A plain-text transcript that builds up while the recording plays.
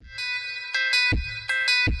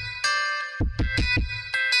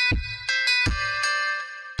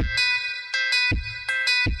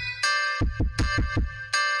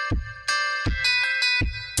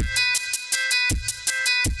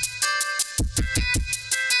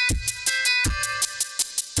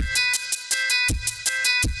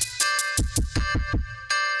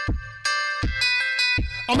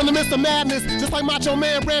the midst of madness, just like Macho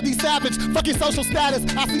Man Randy Savage. Fucking social status,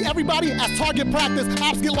 I see everybody as target practice.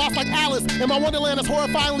 Ops get lost like Alice, and my wonderland is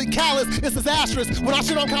horrifyingly callous. It's disastrous when I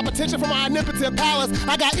shit on competition from my omnipotent palace.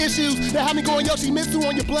 I got issues that have me going Yoshimitsu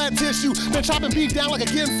on your blood tissue. Been chopping beef down like a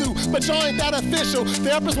Ginsu, but y'all ain't that official.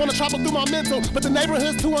 Therapists wanna travel through my mental, but the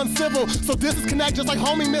neighborhood's too uncivil. So disconnect just like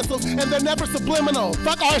homing missiles, and they're never subliminal.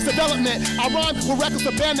 Fuck arts development, I rhyme with reckless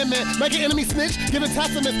abandonment. Make an enemy snitch, giving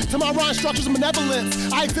testaments to my rhyme structures of malevolence.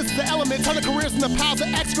 I exist as an element, turning careers into piles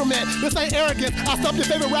of excrement. This ain't arrogance, I stump your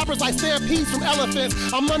favorite rappers like stampedes from elephants.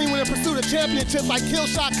 I'm money when in pursuit of championships like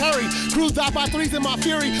Killshot Curry. Crews die by threes in my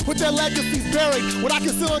fury, with their legacies buried. What I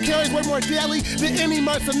conceal and carry is way more deadly than any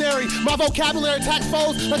mercenary. My vocabulary attacks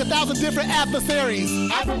foes like 1,000 different adversaries.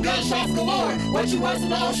 I'm from gunshots galore, what you worse than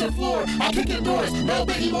the ocean floor. I kick in doors, no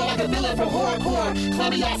biggie, more like a villain from horrorcore.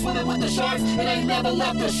 Clubby out swimming with the sharks, and ain't never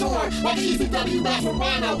left the shore. Like an ECW match from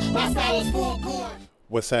Rhino, my style is full gore.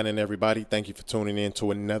 What's happening, everybody? Thank you for tuning in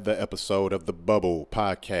to another episode of The Bubble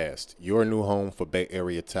Podcast, your new home for Bay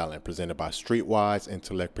Area talent, presented by Streetwise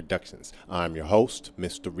Intellect Productions. I'm your host,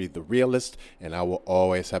 Mr. Reed the Realist, and I will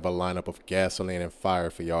always have a lineup of gasoline and fire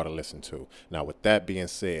for y'all to listen to. Now, with that being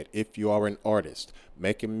said, if you are an artist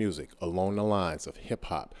making music along the lines of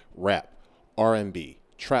hip-hop, rap, R&B,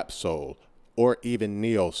 trap soul, or even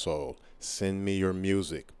neo-soul, send me your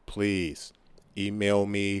music, please. Email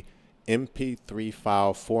me MP3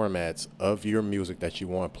 file formats of your music that you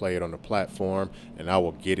want played on the platform, and I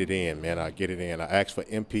will get it in, man. I'll get it in. I ask for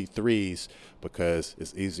MP3s because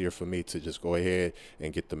it's easier for me to just go ahead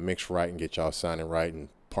and get the mix right and get y'all sounding right and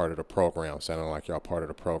part of the program, sounding like y'all part of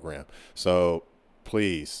the program. So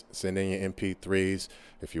please send in your MP3s.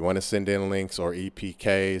 If you want to send in links or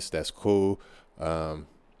EPKs, that's cool.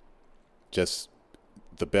 Just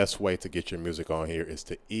the best way to get your music on here is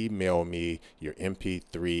to email me your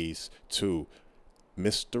MP3s to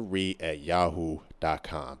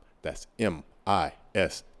mystery@yahoo.com. That's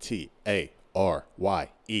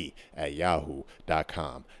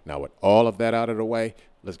MISTARYE@yahoo.com. Now, with all of that out of the way,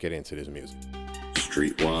 let's get into this music.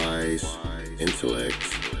 Streetwise Intellect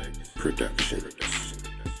Productions.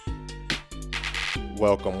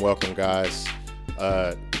 Welcome, guys.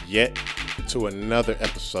 Yet to another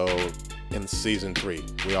episode in season 3.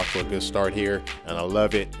 We off to a good start here, and I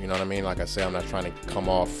love it. You know what I mean? Like I say, I'm not trying to come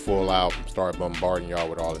off full out and start bombarding y'all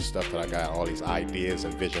with all this stuff that I got, all these ideas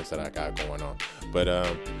and visions that I got going on. But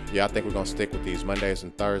yeah, I think we're gonna stick with these Mondays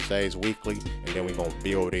and Thursdays weekly, and then we're gonna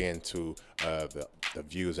build into the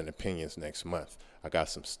views and opinions next month. I got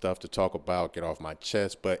some stuff to talk about, get off my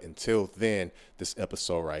chest, but until then, this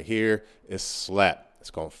episode right here is slap.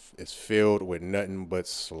 It's filled with nothing but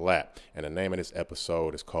slap. And the name of this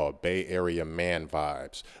episode is called Bay Area Man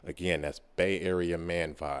Vibes. Again, that's Bay Area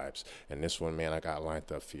Man Vibes. And this one, man, I got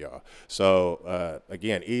lined up for y'all. So,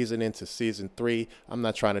 again, easing into season 3, I'm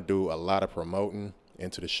not trying to do a lot of promoting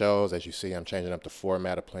into the shows. As you see, I'm changing up the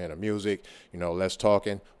format of playing the music. You know, less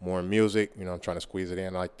talking, more music. You know, I'm trying to squeeze it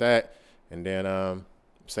in like that. And then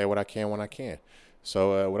say what I can when I can.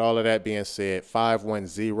 So, with all of that being said,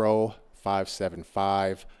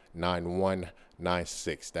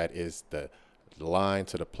 510-575-9196. That is the line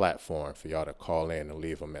to the platform for y'all to call in and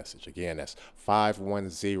leave a message. Again, that's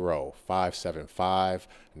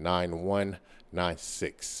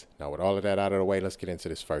 510-575-9196. Now, with all of that out of the way, let's get into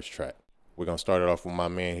this first track. We're going to start it off with my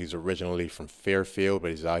man. He's originally from Fairfield,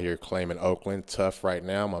 but he's out here claiming Oakland. Tough right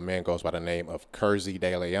now. My man goes by the name of Kersey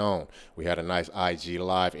De Leon. We had a nice IG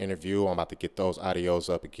live interview. I'm about to get those audios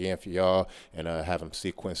up again for y'all and have them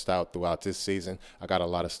sequenced out throughout this season. I got a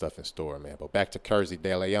lot of stuff in store, man. But back to Kersey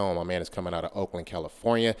De Leon. My man is coming out of Oakland,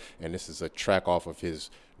 California, and this is a track off of his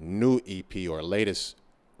new EP or latest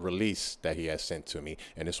release that he has sent to me,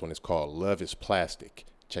 and this one is called Love is Plastic.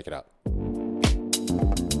 Check it out.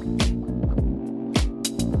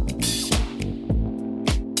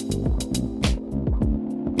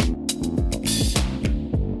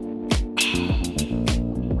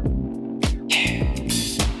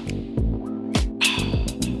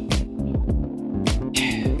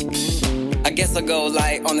 Guess I go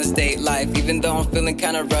light on the state life, even though I'm feeling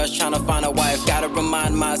kinda rushed, trying to find a wife. Gotta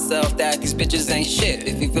remind myself that these bitches ain't shit.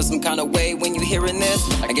 If you feel some kind of way when you hearing this,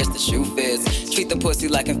 I guess the shoe fits. Treat the pussy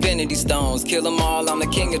like infinity stones, kill them all, I'm the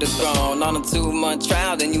king of the throne. On a 2-month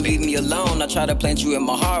trial, then you leave me alone. I try to plant you in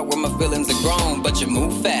my heart where my feelings are grown, but you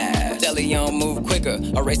move fast. Deleon, move quicker.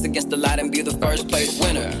 I race against the light and be the first place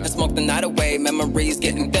winner. And smoke the night away, memories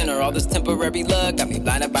getting thinner. All this temporary luck got me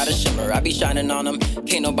blinded by the shimmer. I be shining on them,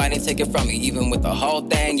 can't nobody take it from me. Even with the whole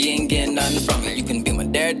thing, you ain't getting nothing from me. You can be my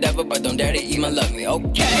daredevil, but don't dare to even love me,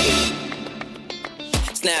 okay?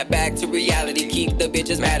 Snap back to reality, keep the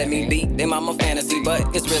bitches mad at me. Beat them, I'm a fantasy,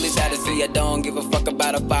 but it's really sad to see. I don't give a fuck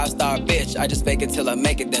about a 5-star bitch. I just fake it till I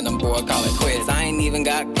make it, then I'm bored, call it quits. I ain't even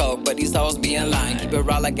got coke, but these hoes be in line. Keep it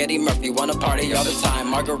raw like Eddie Murphy, wanna party all the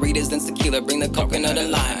time. Margaritas and tequila, bring the coconut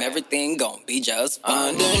and lime. Everything gon' be just fine.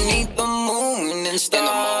 Underneath the moon and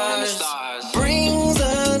stars, brings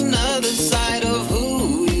another side of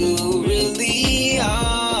who you really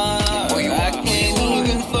are. Boy, I can't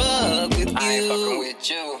even fuck with you. I ain't fucking with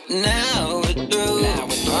you. Now we're through.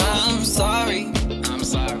 I'm sorry. I'm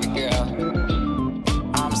sorry, girl.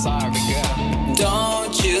 I'm sorry, girl.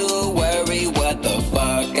 Don't you worry what the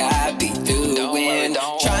fuck I be doing.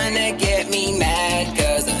 Trying to get me mad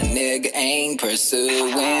cause a nigga ain't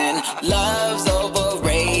pursuing. Love's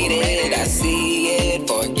overrated, I see it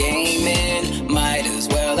for gaming. Might as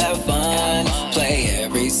well have fun, play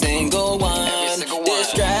every single one.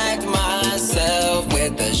 Distract myself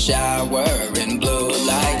with a shower and blue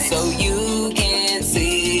light so you can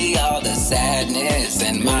see all the sadness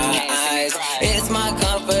in my eyes. It's my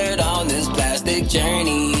comfort on this plastic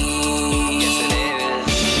journey.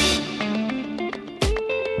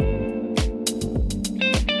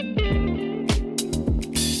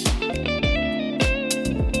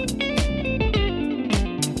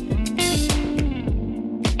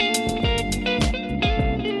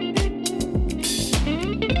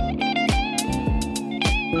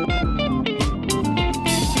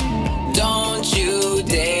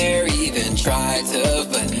 Try to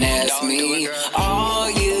finesse me. All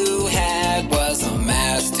you had was a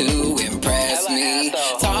mask to impress me.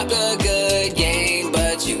 Talk a good game,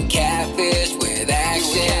 but you catfish with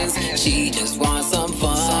actions. She just wants some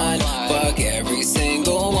fun. Fuck every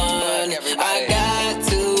single one. I got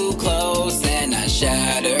too close and I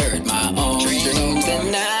shattered my own dreams.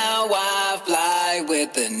 And now I fly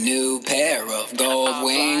with a new pair of gold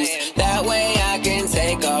wings. That way I can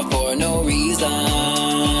take off for no reason.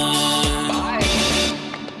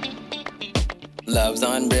 Love's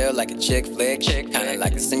unreal like a chick flick. Kinda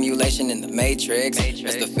like a simulation in the Matrix.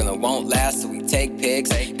 Guess the feeling won't last, so we take pics.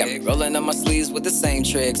 Got me rolling up my sleeves with the same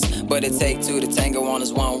tricks. But it take two to tango on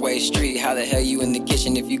this one-way street. How the hell you in the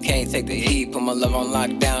kitchen if you can't take the heat? Put my love on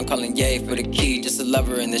lockdown, calling yay for the key. Just a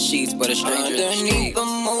lover in the sheets, but a stranger underneath the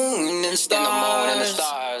moon and stars.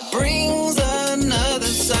 Brings another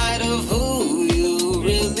side of who you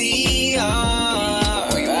really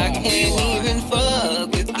are. I can't even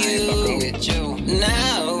fuck with you.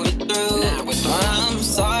 Now we're through. I'm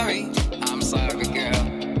sorry. I'm sorry, girl.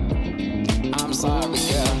 I'm sorry,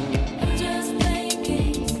 girl. Just play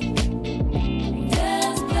games.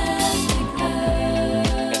 Just plastic love.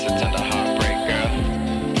 It's a tender heartbreak, girl.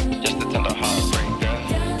 Just a tender heartbreak, girl.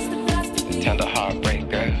 Just the plastic Tender heartbreak,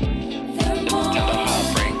 girl. Just a tender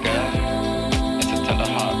heartbreak, girl. It's a tender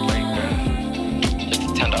heartbreak, girl. Just a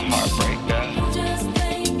tender heartbreak, girl. Just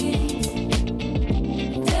play games.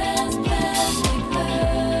 Just plastic love.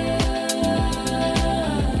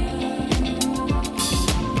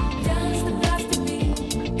 Dance the plastic beat.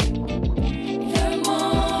 The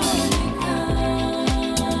morning comes.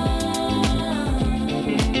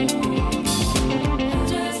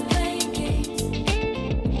 Just play games.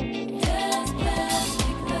 Just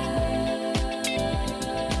plastic love.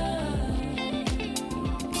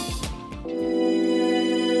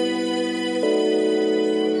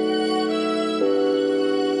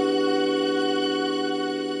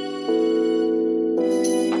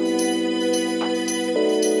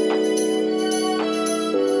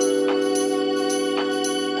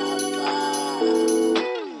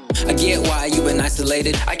 I get why you been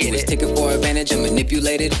isolated. I get it. Taken for advantage and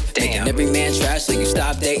manipulated. Making every man trash so you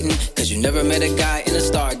stop dating. Cause you never met a guy in a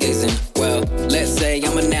stargazing. Well, let's say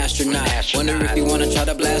I'm an astronaut. Wonder if you wanna try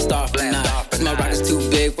to blast off or not. Cause my ride is too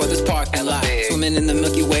big for this parking lot. Swimming in the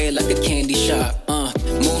Milky Way like a candy shop.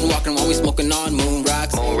 Moonwalking while we smoking on moon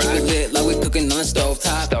rocks. Keep it lit like we cooking on the stove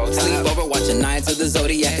top. Sleep over watching Nights of the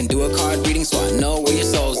Zodiac and do a card reading so I know where your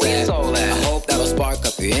soul's at. I hope that'll spark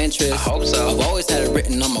up your interest. I hope so. I've always had it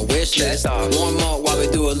written on my wish list. Warm up while we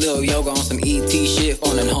do a little yoga on some ET shit.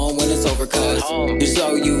 Phoning home when it's over cause you're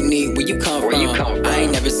so unique. Where you come from? I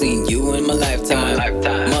ain't never seen you in my lifetime.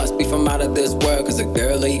 Must be from out of this world cause a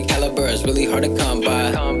girl of your caliber is really hard to come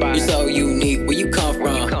by. You're so unique. Where you come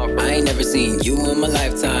from? I ain't never seen you in my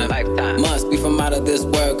lifetime. Must be from out of this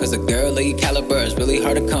world cause a girl of your caliber is really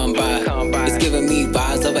hard to come by. It's giving me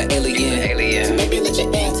vibes of an alien. So maybe let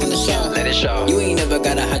your hands in the show. Let it show. You ain't never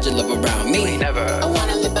gotta hide your love around me. Never. I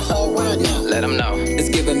wanna let the whole world know. Let them know. It's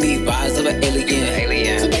giving me vibes of an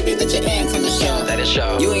alien. So maybe let your hands in the show. Let it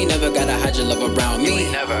show. You ain't never gotta hide your love around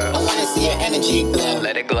me. Never. I wanna see your energy glow.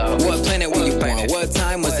 Let it glow. What planet were you born? What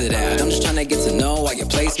time was it at? I'm just trying to get to know why you're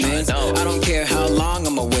replacements. I don't care how long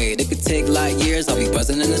I'ma wait. It could take light years. I'll be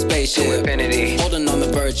buzzing in a spaceship. To infinity. Holding on the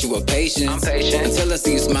virtue of patience. I'm patient until I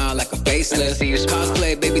see you smile like a faceless.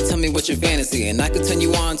 Cosplay, baby, tell me what's your fantasy, and I can turn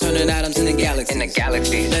you on, turning atoms in the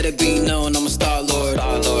galaxy. Let it be known I'm a Star Lord.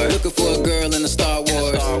 Looking for a girl in a Star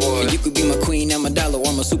Wars. And you could be my queen, Amidala,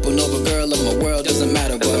 or my supernova girl of my world. Doesn't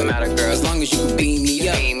matter, but as long as you can beam me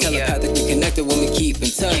up, telepathically connected when we keep in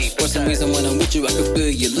touch. For some reason, when I'm with you, I can feel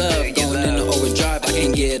your love. Going into overdrive, I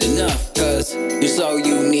can't get enough. Cause you're so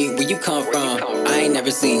unique, where you come from. I ain't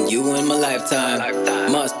never seen you in my lifetime.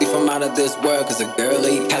 Must be from out of this world, cause a girl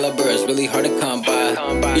of your caliber is really hard to come by.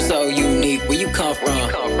 You're so unique, where you come from.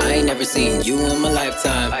 I ain't never seen you in my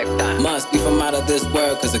lifetime. Must be from out of this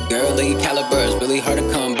world, cause a girl of your caliber is really hard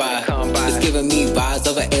to come by. It's giving me vibes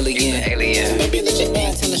of an alien. Baby, let your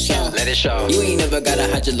antenna show. Let it show. You ain't never gotta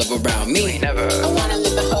hide your love around me. Never. I wanna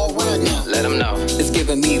let the whole world know. Let them know. It's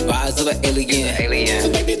giving me vibes of an alien.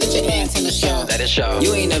 So baby, let your antenna show. Let it show.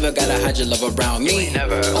 You ain't never gotta hide your love around me.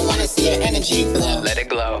 Never. I wanna see your energy glow. Let it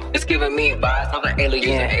glow. It's giving me vibes of an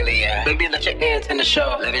alien. Baby, let your antenna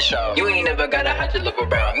show. Let it show. You ain't never gotta hide your love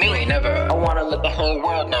around me. Never. I wanna let the whole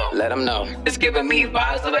world know. Let them know. It's giving me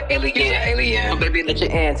vibes of an alien. Baby, let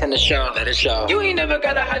your antenna show. Let it show. You ain't never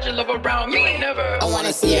gotta hide your love around me. Never. I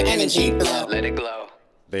wanna see your energy glow. Let it glow.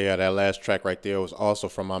 There, that last track right there was also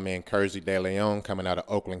from my man Kersey De Leon coming out of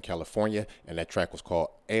Oakland, California, and that track was called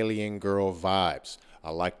Alien Girl Vibes.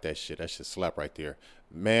 I like that shit. That shit slap right there.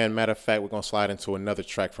 Man, matter of fact, we're going to slide into another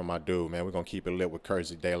track from my dude, man. We're going to keep it lit with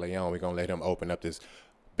Kersey De Leon. We're going to let him open up this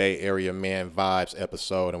Bay Area Man Vibes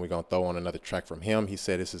episode, and we're going to throw on another track from him. He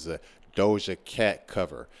said this is a Doja Cat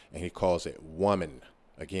cover, and he calls it Woman.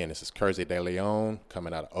 Again, this is Kersey De Leon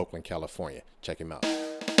coming out of Oakland, California. Check him out.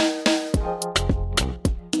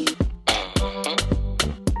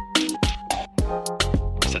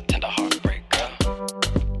 It's a tender heartbreaker.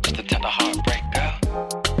 Just a tender heartbreaker.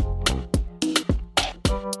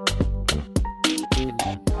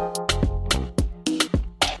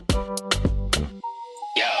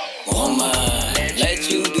 Yo, woman, let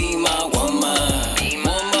you be my woman.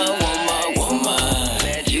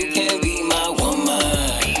 Woman. You can be my woman.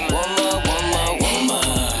 Woman.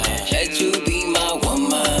 Let you be my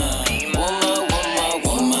woman.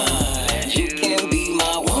 Woman. You can be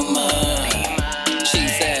my woman. She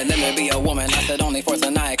said, let me be a woman. I said only for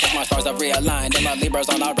tonight, cause my stars are realigned and my Libras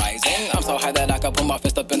are not rising. I'm so high that I can put my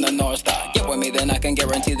fist up in the North Star. Get with me, then I can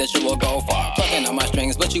guarantee that you will go far. Plucking on my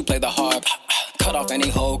strings, but you play the harp. Cut off any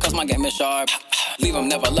hole, cause my game is sharp. Leave them,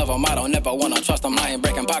 never love them, I don't never wanna trust them. I ain't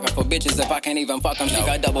breaking pockets for bitches if I can't even fuck them. She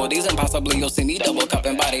got double D's and possibly you'll see me double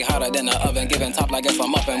cupping. Body hotter than the oven, giving top like it's a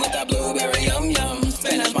muffin. With that blueberry yum.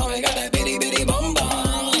 Spanish mommy got that bitty bum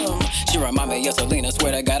bum. She remind me of Selena,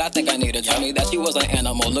 swear to God I think I need her. Tell me that she was an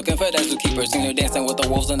animal, looking for that zookeeper. Seen her dancing with the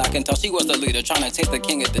wolves and I can tell she was the leader. Trying to taste the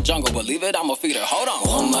king at the jungle, believe it, I'ma feed her. Hold on.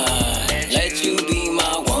 Woman, let you be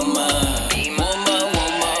my woman.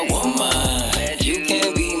 You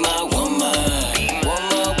can be my woman.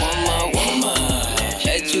 Woman.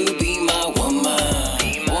 Let you be my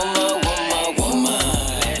woman.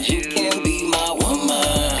 Woman. You can be my woman.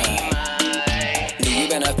 Do you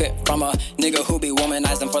benefit from a nigga who be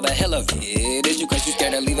womanizing for the hell of it? Is you cause you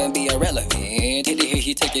scared to leave and be irrelevant? Hit it here,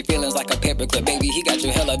 he take your feelings like a paperclip. Baby, he got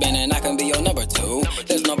you hella bent and I can be your number two.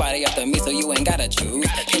 There's nobody after me, so you ain't gotta choose.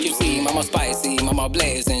 Can't you see, mama spicy, mama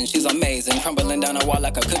blazing. She's amazing, crumbling down the wall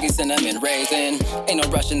like a cookie cinnamon raisin. Ain't no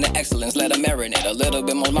rush into excellence, let her marinate a little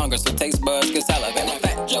bit more longer so taste buds can salivate. Like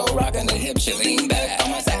Fat Joe rocking the hip, she lean back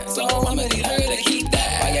on my sack, so I'ma need her to keep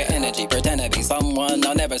that. By your energy, pretend to be someone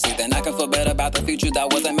I'll never see. Then I can feel better about the future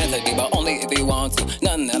that wasn't meant to be, but only if you want to.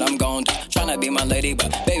 Nothing that I'm gon' do. Tryna be my lady,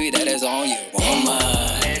 but baby, that is on you. Woman,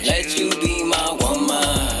 let you be my woman.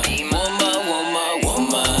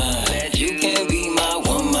 Woman. You can be my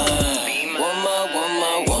woman.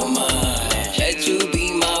 Woman. Let you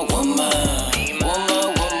be my woman.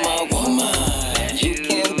 Woman. You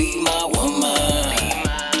can be my woman.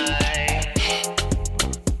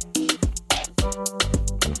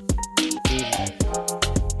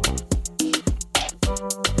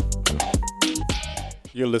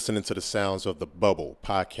 You're listening to the sounds of the Bubble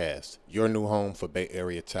Podcast, your new home for Bay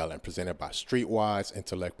Area talent, presented by Streetwise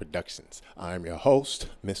Intellect Productions. I'm your host,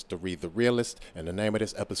 Mr. Reed the Realist, and the name of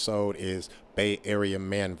this episode is Bay Area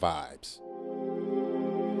Man Vibes.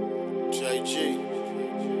 JG,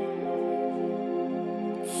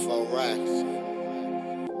 4 racks.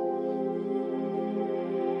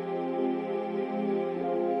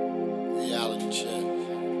 Reality check.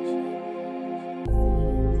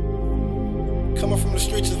 Coming from the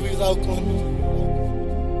streets of East Oakland.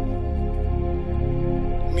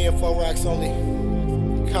 Me and 4 racks only.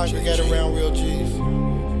 Congregate around real G's.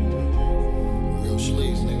 Real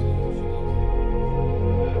sleaze, nigga.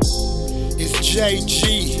 It's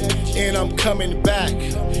JG, and I'm coming back.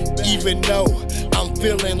 Even though I'm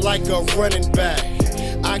feeling like a running back.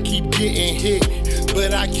 I keep getting hit,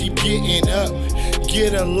 but I keep getting up.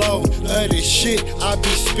 Get a load of this shit, I be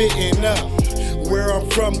spitting up. Where I'm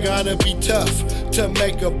from gotta be tough to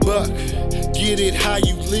make a buck. Get it how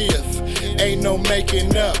you live, ain't no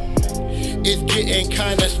making up. It's getting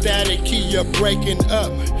kinda staticky, you're breaking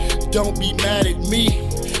up. Don't be mad at me,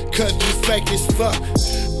 cause you fake as fuck.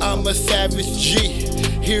 I'm a savage G,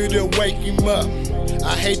 here to wake him up.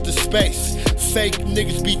 I hate the space, fake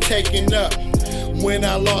niggas be taking up. When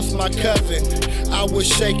I lost my cousin, I was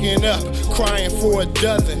shaking up, crying for a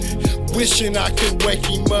dozen, wishing I could wake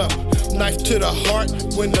him up. Knife to the heart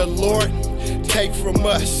when the Lord take from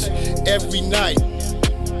us every night.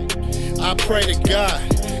 I pray to God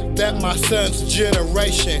that my son's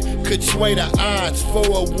generation could sway the odds for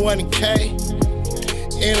a 1K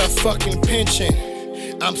and a fucking pension.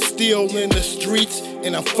 I'm still in the streets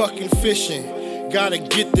and I'm fucking fishing. Gotta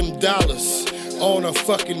get them dollars on a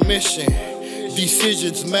fucking mission.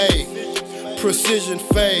 Decisions made, precision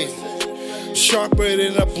fade. Sharper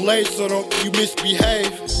than a blade, so don't you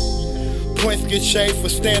misbehave. Points get shade for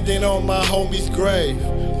standing on my homie's grave.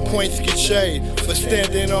 Points get shade for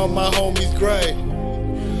standing on my homie's grave.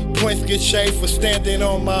 Points get shade for standing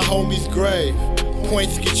on my homie's grave.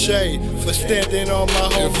 Points get shade for standing on my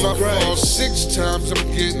homie's grave. If I fall 6 times,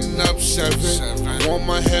 I'm getting up 7. Want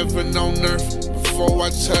my heaven on earth before I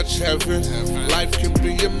touch heaven. Life can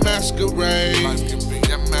be a masquerade. Life can be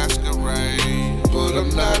a masquerade. But I'm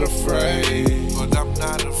not afraid. But I'm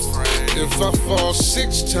not afraid. If I fall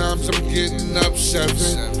 6 times, I'm getting up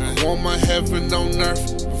 7. Want my heaven on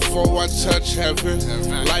earth before I touch heaven.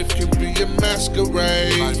 Life can be a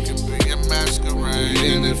masquerade. Life can be a masquerade.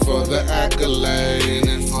 In it for the accolades. In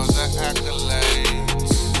it for the accolades.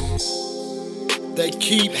 They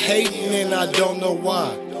keep hating and I don't know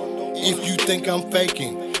why. If you think I'm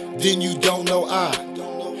faking, then you don't know I.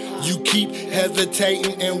 You keep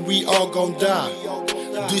hesitating and we all gon' die.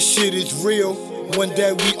 This shit is real, one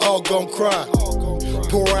day we all gon' cry.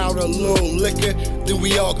 Pour out a little liquor, then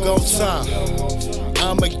we all gon' sign.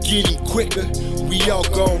 I'ma get him quicker, we all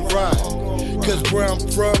gon' ride. Cause where I'm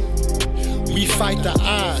from, we fight the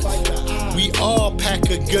odds. We all pack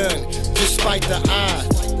a gun, despite the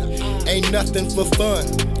odds. Ain't nothing for fun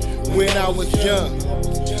when I was young.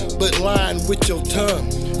 But lying with your tongue,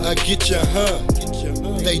 I get your hung.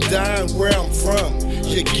 They dying where I'm from,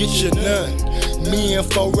 you get your none. Me and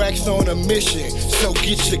 4 racks on a mission, so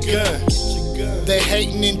get your gun. They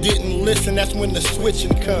hating and didn't listen, that's when the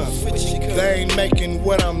switching comes. They ain't making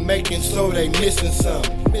what I'm making, so they missing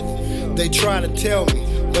something. They try to tell me,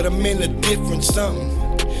 but I'm in a different something.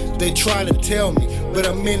 They try to tell me, but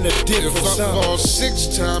I'm in a different If I something. fall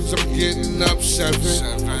 6 times, I'm getting up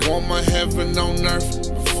 7. Want my heaven on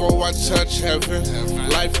earth before I touch heaven.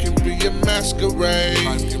 Life can be a masquerade.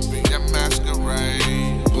 Life can be a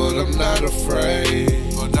masquerade. But I'm not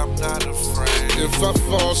afraid. But I'm not afraid. If I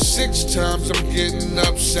fall 6 times, I'm getting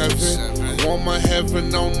up 7. Want my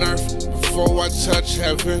heaven on earth before I touch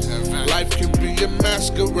heaven. Life can be a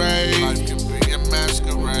masquerade. Life can be a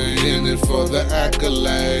masquerade. In it for the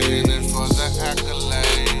accolades. In it for the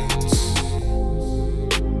accolades.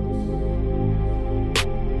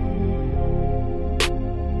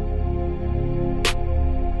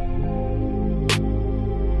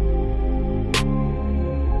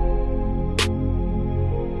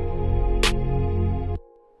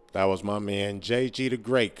 That was my man JG the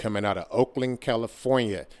Great coming out of Oakland,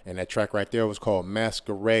 California. And that track right there was called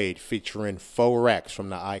Masquerade, featuring 4 racks from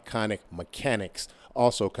the iconic Mechanics,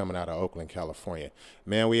 also coming out of Oakland, California.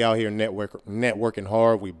 Man, we out here networking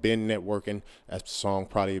hard. We been networking. That song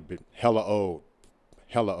probably been hella old.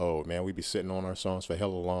 Hella old, man. We be sitting on our songs for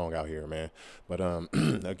hella long out here, man. But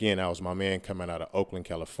again, that was my man coming out of Oakland,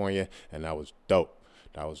 California, and that was dope.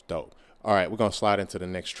 That was dope. All right, we're going to slide into the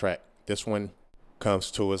next track. This one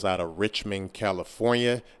comes to us out of Richmond,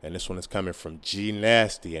 California, and this one is coming from G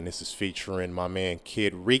Nasty, and this is featuring my man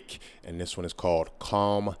Kid Reek, and this one is called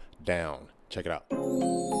Calm Down. Check it out.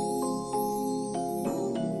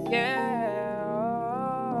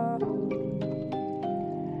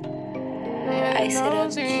 Ice it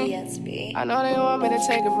up, GSB. I know they want me to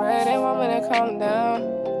take a break, they want me to calm down.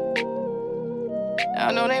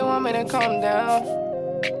 I know they want me to calm down.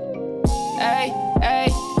 Hey,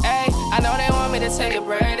 hey, hey. I know they want me to take a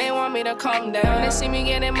break, they want me to calm down. They see me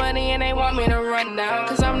getting money and they want me to run down.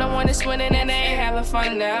 Cause I'm the one that's winning and they ain't having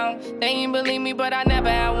fun now. They ain't believe me, but I never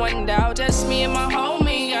had one doubt. Just me and my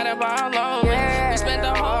homie, got a ball alone. We spend spent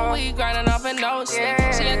the whole week grinding off a no sleep.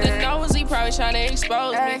 She at the nosy, probably trying to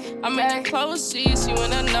expose me. I'm in the close seats, you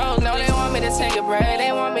in the nose. No, they want me to take a break,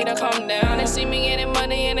 they want me to calm down. They see me getting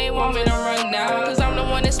money and they want me to run down. Cause I'm the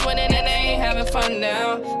one that's winning and they ain't having fun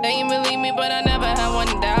now. They ain't believe me, but I never had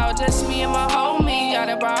one doubt. Just me and my homie, got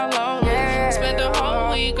it by alone. Spent the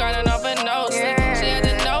whole week grinding off a no sleep. She at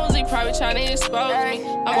the nosy, probably trying to expose me.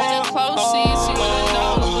 I'm in the close seats, you in the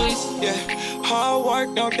nosebleeds. Yeah. Hard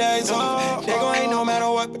work, no days off. They gon' hate no matter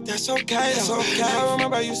what, but that's okay though. I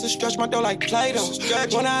remember I used to stretch my dough like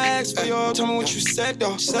Play-Doh. When I asked for you, tell me what you said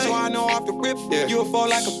though. So I know off the rip, you'll fall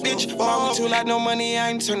like a bitch. Fall with too like no money,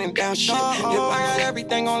 I ain't turning down shit. If I got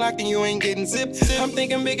everything on lock, then you ain't getting zipped. I'm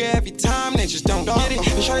thinking bigger every time, they just don't get it.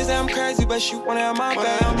 And shorty say I'm crazy, but she wanna have my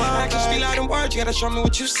back. I can speak out in words, you gotta show me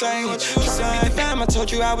what you saying. Tryna beat the fam, I told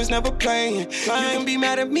you I was never playing. You can be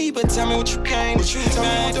mad at me, but tell me what you gained. Tell me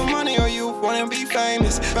you want the money or you wanna be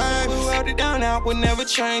famous. Baby, who held it down, I would never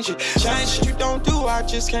change it. Change shit you don't do, I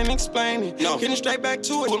just can't explain it. Getting straight back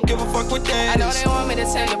to it, don't give a fuck what that is. I know they want me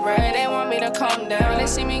to take a break, they want me to calm down. They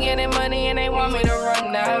see me getting money and they want me to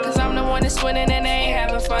run down. Cause I'm the one that's winning and they ain't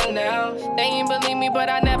having fun now. They ain't believe me, but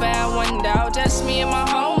I never had one doubt. Just me and my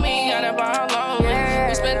homie, got it by alone.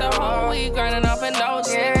 We spent the whole week grinding off a no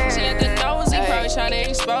sleep. She at the nosy, probably trying to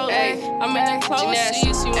expose me. I'm in the close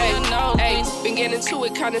seats, you in the nosebleeds. Been getting to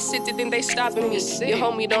it, kinda sick to think they stopping me. Your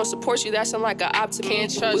homie don't support you, that sound like a op to me.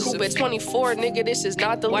 Can't trust We hoop at 24, nigga, this is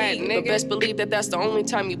not the league. But best believe that that's the only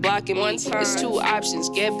time you blocking me. It's two options,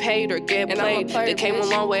 get paid or get played. They came a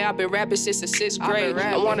long way, I've been rapping since the 6th grade.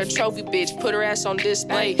 I want a trophy, bitch, put her ass on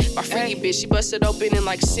display. My freaky bitch, she busted open in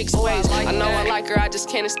like 6 ways. I know I like her, I just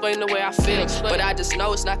can't explain the way I feel. But I just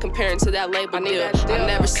know it's not comparing to that label deal. I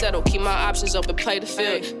never settle, keep my options open, play the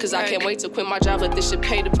field. Cause I can't wait to quit my job, let this shit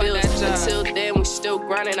pay the bills. Until then, we still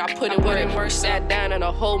grinding, I put in work. Sat down in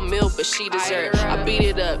a whole meal, but she deserved. I beat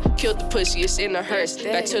it up, killed the pussy, it's in the hearse.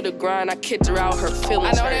 Back to the grind, I kicked her out, her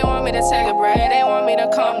feelings I know they want me to take a break, they want me to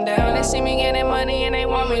calm down. They see me getting money and they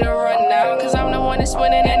want me to run down. Cause I'm the one that's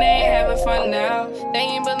winning and they ain't having fun now. They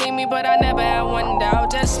ain't believe me, but I never had one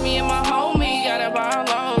doubt. Just me and my homie, got it by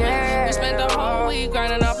alone. We spent the whole week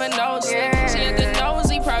grinding off a no sleep. She at the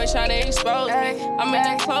nosy, probably trying to expose me. I'm in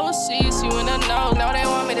the close seats, you in the nose. No, they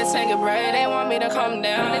want me to take a break, they want me to calm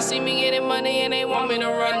down. They see me getting money and they want me to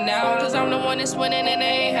run down. Cause I'm the one that's winning and they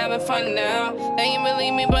ain't having fun now. They ain't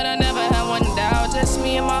believe me, but I never had one doubt. Just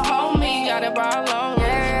me and my homie, got it by alone.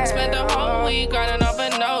 Spent the whole week grinding off a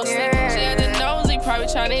no sleep. She at the nosy, probably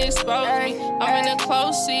trying to expose me. I'm in the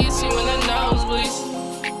close seats, you in the nosebleeds.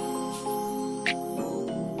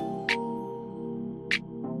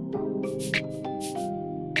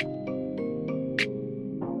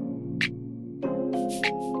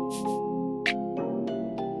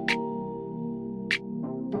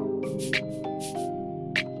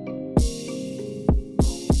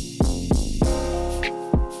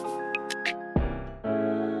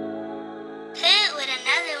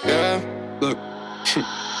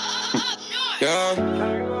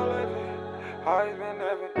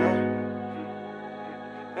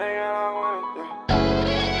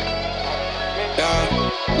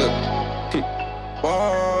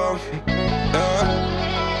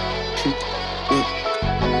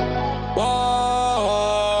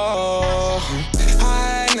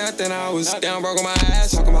 Down, broke on my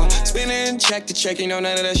ass, talking about spinning check to check, you know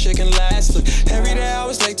none of that shit can last. Look, every day I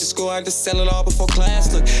was late to school, I had to sell it all before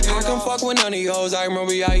class. Look, I can fuck with none of you hoes, I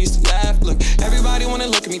remember y'all used to laugh. Look, everybody wanna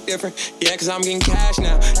look at me different, yeah, cause I'm getting cash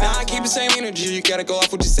now. Now I keep the same energy, you gotta go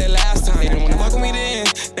off what you said last time. They didn't wanna fuck with me then,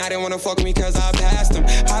 now they wanna fuck with me cause I passed them.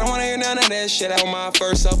 I don't wanna hear none of that shit, I want my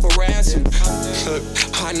first up for ransom. Look,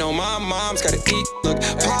 I know my mom's gotta eat. Look,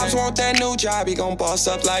 pops want that new job, he gon' boss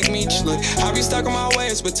up like me. Look, I be stuck on my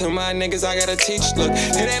ways, but to my niggas I gotta teach. Look,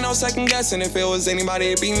 it ain't no second guessing, if it was anybody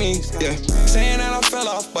it'd be me. Yeah, saying that I fell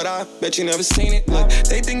off, but I bet you never seen it. Look,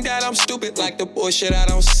 they think that I'm stupid, like the bullshit, I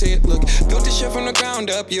don't see it. Look, built this shit from the ground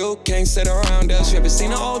up, you can't sit around us. You ever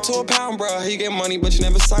seen an old to a pound, bruh? You get money, but you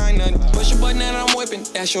never sign nothing. Push a button and I'm whipping,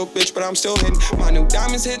 that's your bitch, but I'm still hitting. My new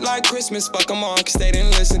diamonds hit like Christmas, fuck them on, cause they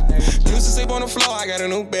didn't listen. Used to sleep on the floor, I got a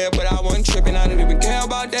new bed, but I wasn't tripping. I didn't even care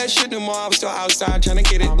about that shit no more, I was still outside trying to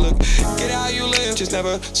get it. Look, get how you live, just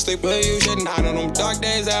never sleep where you shouldn't. I know them dark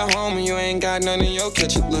days at home and you ain't got none in your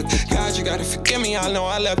kitchen. Look, God, you gotta forgive me, I know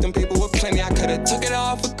I left them people with plenty. I could've took it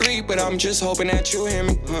all for greed, but I'm just hoping that you hear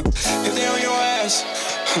me. If they on your ass,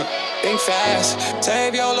 think fast.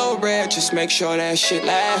 Save your little bread, just make sure that shit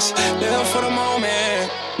lasts. Live for the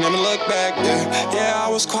moment, never look back. Yeah, I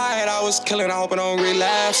was quiet, I was killing, I hope I don't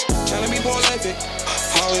relapse. Trying to be prolific,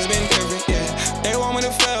 always been different, yeah. They want me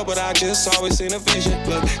to fail, but but I just always seen a vision.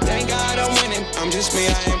 Look, thank God I'm winning. I'm just me,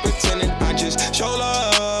 I ain't pretending. I just show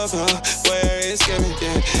love where it's giving.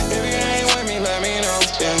 Yeah. If you ain't with me, let me know.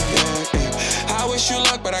 Yeah. I wish you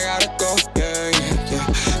luck, but I gotta go. Yeah.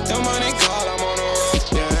 The money call, I'm on the road.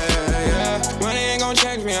 Yeah. Money ain't gon'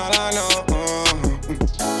 change me, all I know.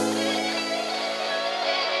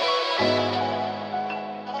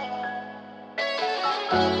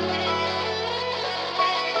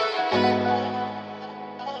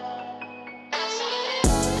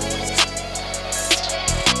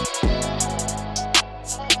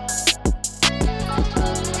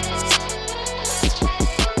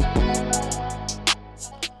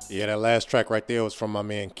 Yeah, that last track right there was from my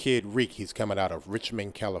man Kid Reek. He's coming out of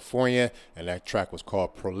Richmond, California, and that track was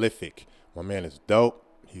called Prolific. My man is dope.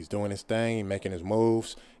 He's doing his thing, he's making his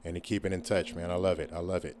moves, and he keeping in touch, man. I love it.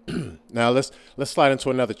 Now let's slide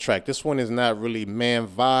into another track. This one is not really man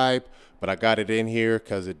vibe, but I got it in here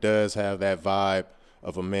because it does have that vibe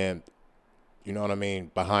of a man, you know what I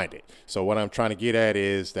mean, behind it. So what I'm trying to get at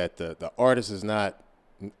is that the artist is not,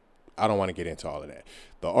 I don't want to get into all of that.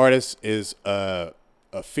 The artist is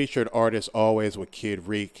a featured artist always with Kid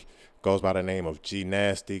Reek, goes by the name of G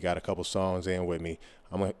Nasty, got a couple songs in with me.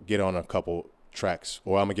 I'm going to get on a couple tracks,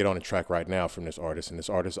 or I'm going to get on a track right now from this artist. And this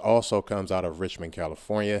artist also comes out of Richmond,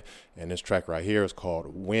 California. And this track right here is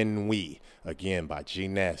called When We, again by G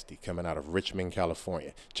Nasty, coming out of Richmond,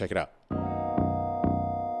 California. Check it out.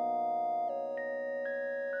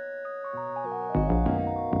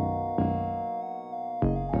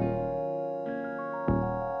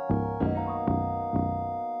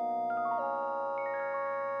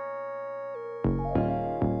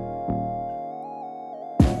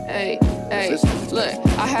 Hey, look,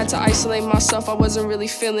 I had to isolate myself, I wasn't really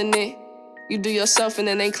feeling it. You do yourself and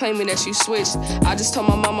then they claiming that you switched. I just told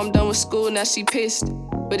my mom I'm done with school, now she pissed.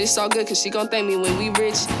 But it's all good cause she gon' thank me when we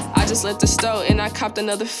rich. I just left the store and I copped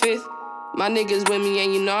another fifth. My niggas with me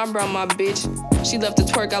and you know I brought my bitch. She left to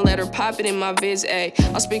twerk, I let her pop it in my vids, ayy.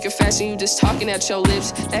 I'm speaking fast and you just talking at your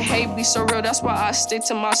lips. That hate be so real, that's why I stick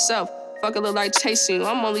to myself. Fuck, it look like chasing you,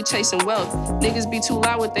 I'm only chasing wealth. Niggas be too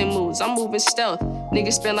loud with their moves, I'm moving stealth.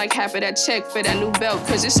 Niggas spend like half of that check for that new belt.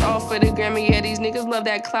 Cause it's all for the Grammy, yeah, these niggas love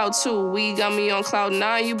that cloud too. We got me on cloud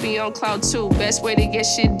 9, you be on cloud 2. Best way to get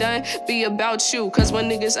shit done, be about you. Cause when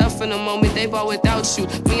niggas up for the moment, they ball without you.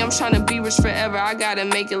 Me, I'm tryna be rich forever, I gotta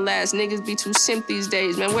make it last. Niggas be too simp these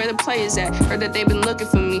days, man, where the players at? Heard that they been looking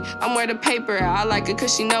for me, I'm where the paper at. I like it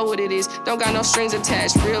cause she know what it is, don't got no strings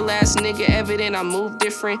attached. Real ass nigga evident, I move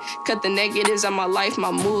different. Cut the negatives out my life,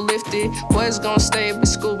 my mood lifted. Boys gon' stay up in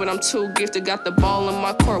school, but I'm too gifted. Got the ball in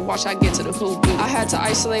my court, watch I get to the hoop. I had to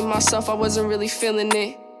isolate myself, I wasn't really feeling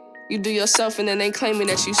it. You do yourself and then they claiming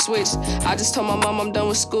that you switched. I just told my mom I'm done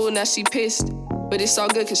with school, now she pissed. But it's all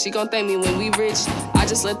good cause she gon' thank me when we rich. I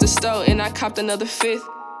just left the store and I copped another fifth.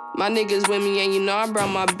 My niggas with me and you know I brought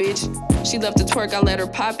my bitch. She left to twerk, I let her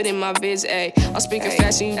pop it in my vids, ayy. I'm speaking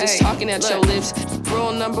fast and you just talking at your lips.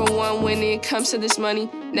 Rule number 1 when it comes to this money,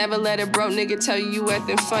 never let a broke nigga tell you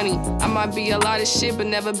acting funny. I might be a lot of shit but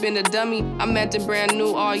never been a dummy. I'm acting brand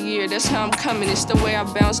new all year, that's how I'm coming. It's the way I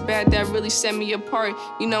bounce back that really set me apart.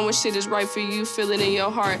 You know when shit is right for you, feel it in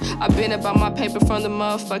your heart. I've been about my paper from the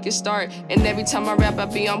motherfucking start. And every time I rap I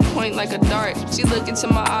be on point like a dart. She look into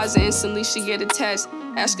my eyes and instantly she get attached.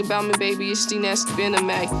 Ask about me, baby, it's G Nasty been a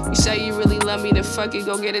Mac. You say you really love me, then fuck it,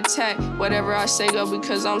 go get attacked. Whatever I say go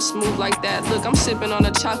because I'm smooth like that. Look, I'm sipping on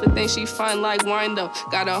a chocolate thing, she fine like wine though.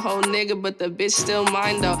 Got a whole nigga, but the bitch still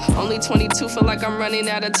mine though. Only 22, feel like I'm running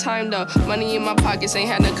out of time though. Money in my pockets, ain't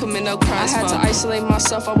had to commit no crimes. I had to isolate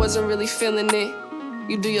myself, I wasn't really feeling it.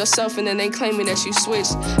 You do yourself and then they claiming that you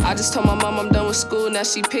switched. I just told my mom I'm done with school, now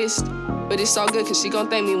she pissed. But it's all good cause she gon'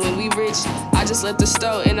 thank me when we rich. I just left the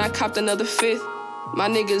store and I copped another fifth. My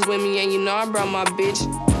niggas with me and you know I brought my bitch.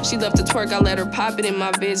 She left to twerk, I let her pop it in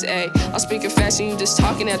my vids, ayy. I'm speaking fast and you just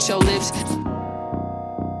talking at your lips.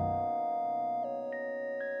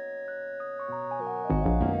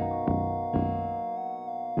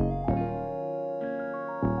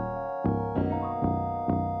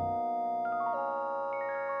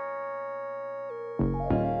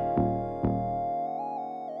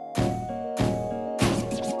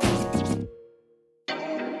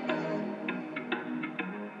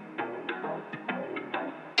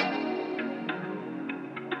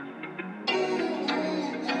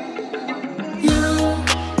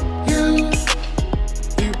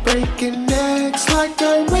 Breaking necks like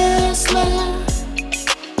a wrestler.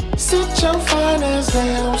 Sit your fine ass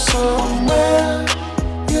down somewhere.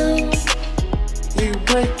 You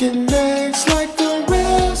breaking necks like a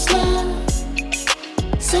wrestler.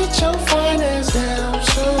 Sit your fine ass down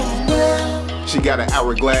somewhere. She got an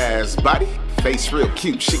hourglass body, face real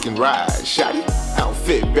cute, she can ride. Shotty,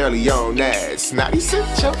 outfit barely on that. Snotty, sit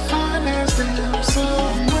your fine ass down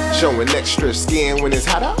somewhere. Showing extra skin when it's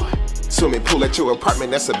hot out. Swimming pool at your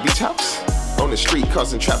apartment, that's a beach house. On the street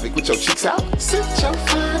causing traffic with your cheeks out. Sit your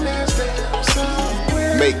fine ass down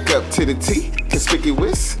somewhere. Makeup to the T,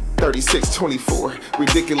 conspicuous. 3624,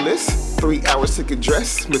 ridiculous. 3 hours to get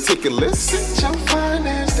dressed, meticulous. Sit your fine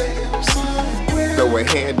ass down somewhere. Throw a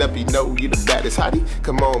hand up, you know you the baddest hottie.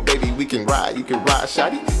 Come on, baby, we can ride, you can ride,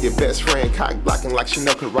 shotty. Your best friend cock blocking like she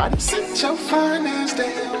know karate. Sit your fine ass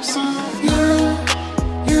down somewhere.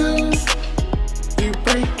 You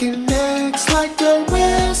breaking necks like a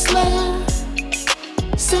wrestler.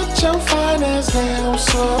 Sit your fine ass down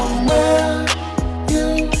somewhere.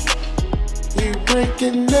 You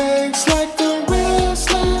breaking necks like a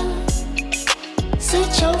wrestler.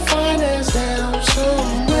 Sit your fine ass down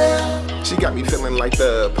somewhere. She got me feeling like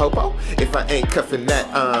the popo. If I ain't cuffing that,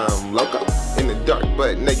 I'm loco. In the dark,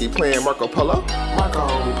 but naked playing Marco Polo. Marco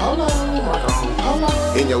Polo.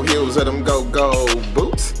 In your heels of them go-go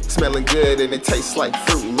boots. Smelling good and it tastes like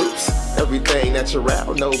Fruit Loops. Everything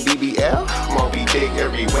natural, no BBL. Moby Dick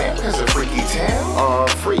everywhere, cause a freaky tail. All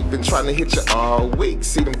freak, been trying to hit you all week.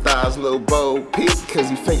 See them thighs, little bow peak,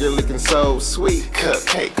 cause you finger licking so sweet.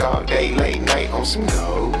 Cupcake all day, late night on some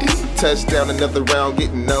gold. Touchdown, another round,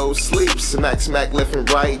 getting no sleep. Smack left and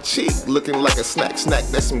right cheek. Looking like a snack,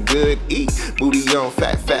 that's some good eat. Booty on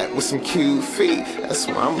fat with some cute feet. That's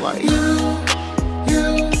why I'm like, you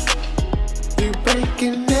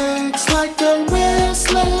breaking necks like a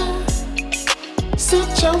wrestler.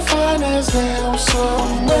 Sit your fine ass down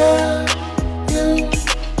somewhere.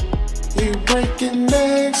 You breaking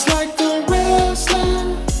necks like a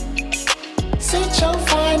wrestler. Sit your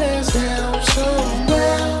fine ass down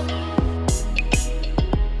somewhere.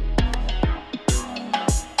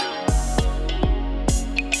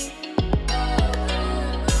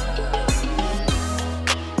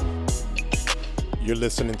 You're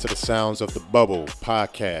listening to the Sounds of the Bubble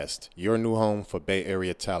podcast, your new home for Bay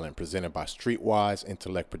Area talent, presented by Streetwise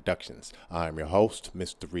Intellect Productions. I am your host,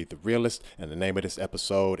 Mr. Reed the Realist, and the name of this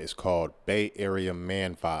episode is called Bay Area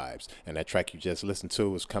Man Vibes. And that track you just listened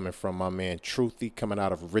to is coming from my man Truthy, coming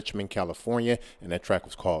out of Richmond, California, and that track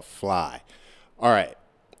was called Fly. All right.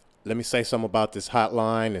 Let me say something about this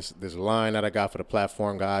hotline. This line that I got for the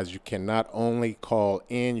platform, guys. You can not only call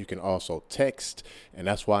in, you can also text. And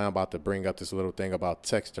that's why I'm about to bring up this little thing about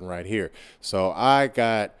texting right here. So I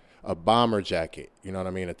got a bomber jacket, you know what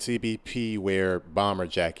I mean? A TBP wear bomber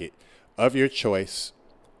jacket of your choice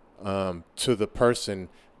to the person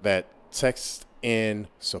that texts in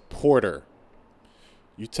supporter.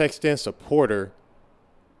 You text in supporter,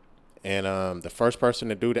 and the first person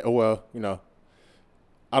to do that, well, you know,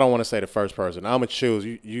 I don't want to say the first person. I'm going to choose.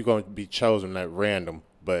 You're going to be chosen at random.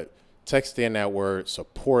 But text in that word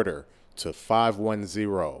supporter to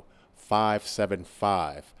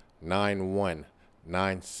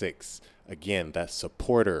 510-575-9196. Again, that's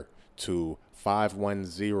supporter to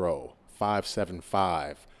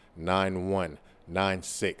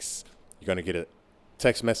 510-575-9196. You're going to get a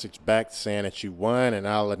text message back saying that you won, and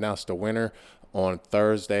I'll announce the winner on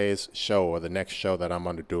Thursday's show, or the next show that I'm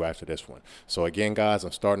going to do after this one. So again, guys,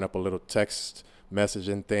 I'm starting up a little text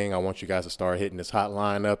messaging thing. I want you guys to start hitting this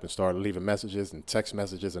hotline up and start leaving messages and text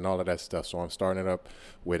messages and all of that stuff. So I'm starting it up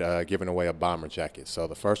with giving away a bomber jacket. So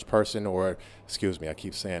the first person, or excuse me, I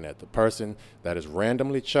keep saying that, the person that is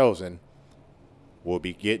randomly chosen will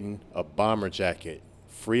be getting a bomber jacket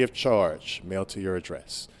free of charge mailed to your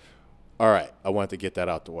address. All right, I wanted to get that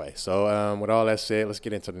out the way. So with all that said, let's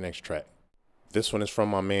get into the next track. This one is from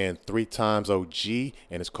my man 3 Times OG,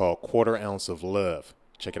 and it's called Quarter Ounce of Love.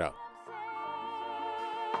 Check it out.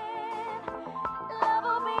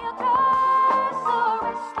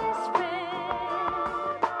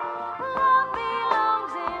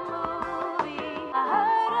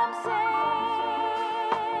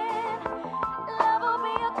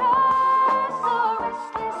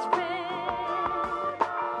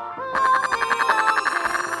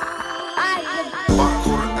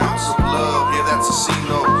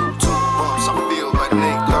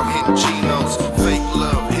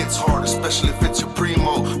 Especially if it's your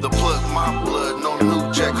primo. The plug, my blood, no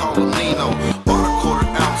new Jack Harlemino. Bought a quarter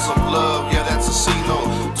ounce of love, yeah, that's a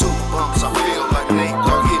C-no. 2 bumps, I feel like Nate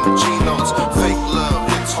Dogg hitting G-notes. Fake love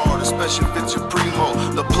hits hard, especially if it's your primo.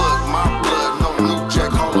 The plug, my blood, no new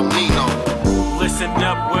Jack Harlemino. Listen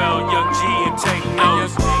up well, young G, and take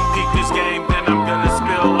notes. Peek this game, then I'm gonna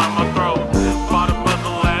spill on my throat. Bottom of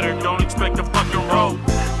the ladder, don't expect a fucking rope.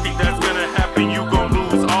 Think that's gonna happen, you gon'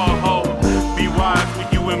 lose all hope. Be wise when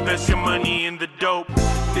you invest your money in the dope.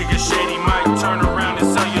 Nigga shady might turn around and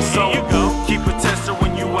sell your soul. Keep a tester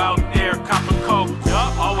when you out there, copping coke.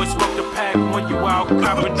 Always fuck the pack when you out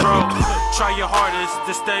copping drove. Try your hardest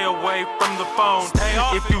to stay away from the phone.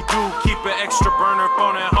 If you do, keep an extra burner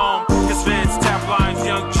phone at home. Cause feds tap lines,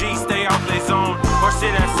 young G, stay out they zone. Or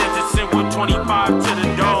sit at sentencing with 25 to the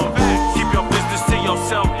dome. Keep your business to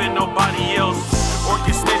yourself and nobody else. Or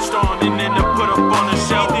get snitched on and then put up on the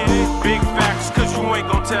shelf. Big facts, cause you ain't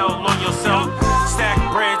gon' tell on yourself. Stack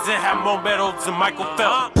breads and have more medals than Michael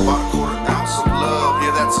Phelps. About a quarter ounce of love,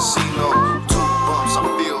 yeah, that's a C-note. 2 bumps, I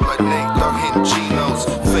feel like Nate Dogg hitting G-notes.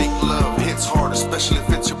 Fake love hits hard, especially if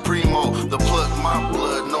it's your primo. The plug, my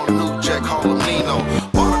blood, no new Jack, call him Nino.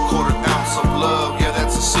 About a quarter ounce of love, yeah,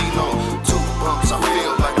 that's a C-note. 2 bumps, I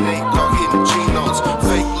feel like Nate Dogg hitting G-notes.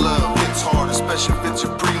 Fake love hits hard, especially if it's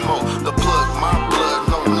your primo. The plug, my blood,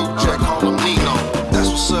 no new Jack, call him Nino.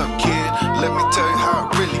 That's what's up, kid, let me tell you how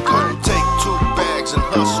it really go. Take 2 bags and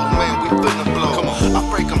hustle, man, we finna blow. I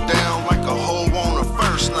break them down like a hoe on a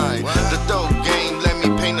first night. The dope game, let me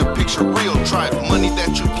paint a picture real tripe. Money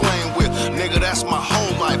that you playing with, nigga, that's my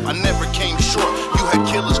whole life. I never came short, you had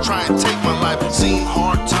killers try and take my life. Seen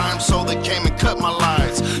hard times, so they came and cut my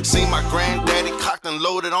lines. Seen my granddaddy cocked and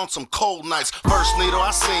loaded on some cold nights. First needle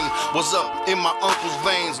I seen was up in my uncle's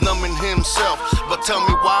veins, numbing himself. But tell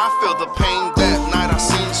me why I feel the pain that night. I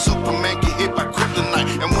seen Superman get hit by kryptonite.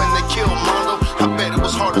 And when they killed Mondo, I bet it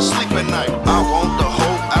was hard to sleep at night. I want the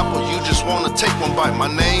whole apple, you just wanna take one bite. My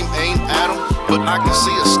name ain't Adam, but I can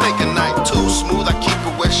see a snake at night. Too smooth, I keep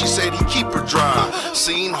her wet, she said he keep her dry.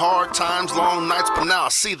 Seen hard times, long nights, but now I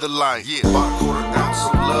see the light. Yeah, about a quarter ounce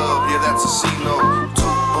of love, yeah, that's a C-note. 2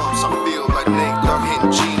 bumps, I feel like Nate Dogg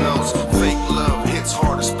hitting G-notes. Fake love hits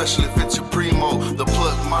hard, especially if it's your primo. The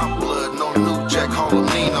plug, my blood, no new Jack, call him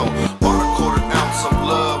Nino. About a quarter ounce of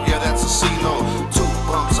love, yeah, that's a C-note. 2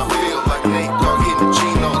 bumps, I feel like Nate Dogg hitting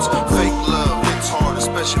G-notes. Fake love hits hard,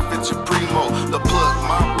 especially if it's your primo. The plug,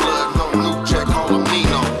 my blood, no new Jack, call him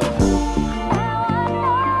Nino.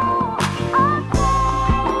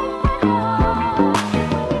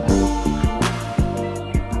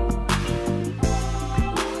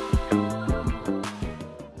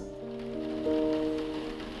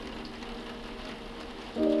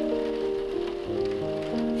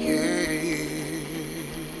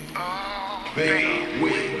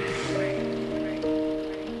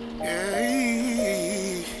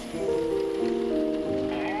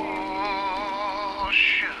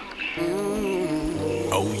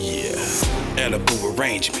 Oh yeah, edible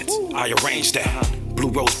arrangements. I arranged that. Blue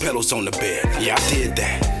rose petals on the bed. Yeah, I did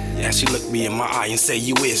that. And she looked me in my eye and said,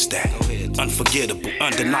 "You is that. Unforgettable,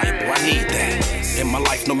 undeniable. I need that in my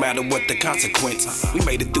life, no matter what the consequence. We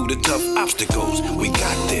made it through the tough obstacles. We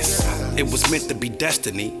got this. It was meant to be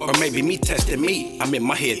destiny, or maybe me testing me. I'm in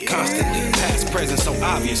my head constantly. Past, present, so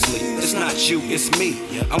obviously it's not you, it's me.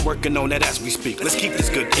 I'm working on that as we speak. Let's keep this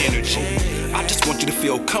good energy. I just want you to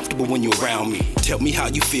feel comfortable when you're around me. Tell me how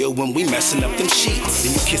you feel when we messing up them sheets.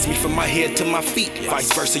 Then you kiss me from my head to my feet.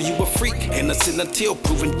 Vice versa, you a freak, innocent until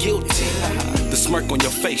proven guilty. The smirk on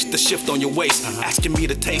your face, the shift on your waist, asking me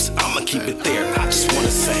to taste. I'ma keep it there. I just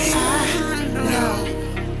wanna say,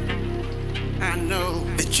 I know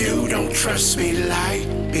that you don't trust me like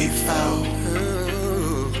before,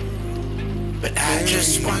 but I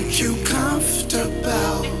just want you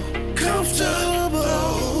comfortable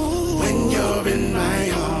when you're in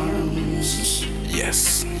my arms.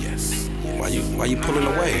 yes. Why you pulling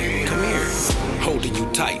away? Come here. Holding you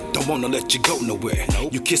tight, don't wanna let you go nowhere.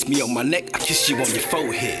 You kiss me on my neck, I kiss you on your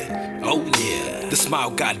forehead. Oh yeah, the smile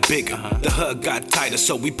got bigger, the hug got tighter,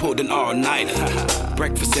 so we pulled an all-nighter.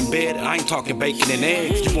 Breakfast in bed, I ain't talking bacon and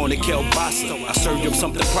eggs. You wanted kielbasa, I serve you up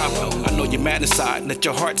something proper. I know you're mad inside, let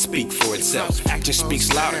your heart speak for itself. Action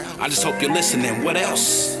speaks louder, I just hope you're listening. What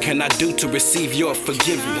else can I do to receive your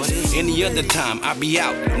forgiveness? Any other time, I be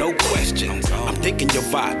out, no question. I'm thinking your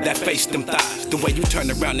vibe, that face, them thighs. The way you turn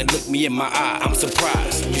around and look me in my eye, I'm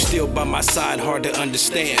surprised. You still by my side, hard to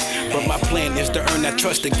understand. But my plan is to earn that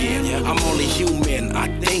trust again. I'm only human, I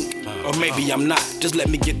think, or maybe I'm not. Just let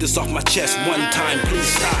me get this off my chest one time, please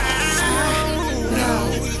stop.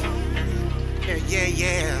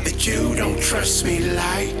 Yeah. That you don't trust me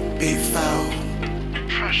like before.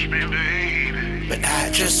 Trust me, baby. But I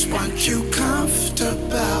just want you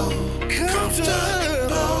comfortable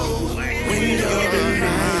when you're in my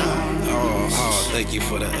arms. Oh, thank you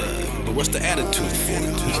for the but what's the attitude for?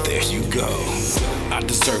 There you go. I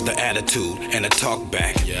deserve the attitude and a talk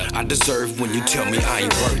back. I deserve when you tell me I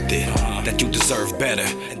ain't worth it. That you deserve better,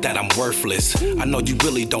 that I'm worthless. I know you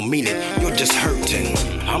really don't mean it, you're just hurting.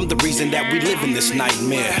 I'm the reason that we live in this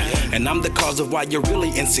nightmare, and I'm the cause of why you're really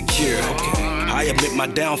insecure. I admit my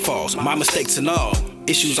downfalls, my mistakes and all.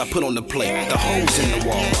 Issues I put on the plate, the holes in the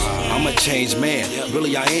wall. I'm a changed man,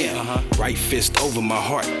 really I am. Right fist over my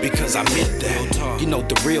heart, because I meant that. You know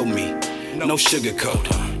the real me, no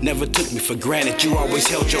sugarcoat. Never took me for granted, you always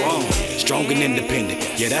held your own. Strong and independent,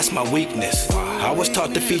 yeah, that's my weakness. I was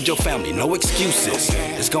taught to feed your family, no excuses.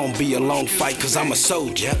 It's gonna be a long fight, cause I'm a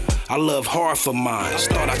soldier. I love hard for mine,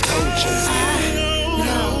 thought I told you. I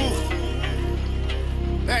know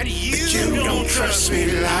that you don't trust me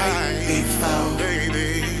like before,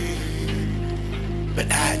 baby. But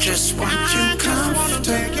I just want you comfortable,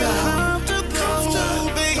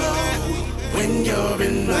 when you're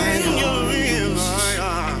in my arms.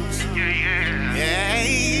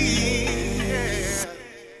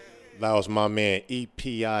 That was my man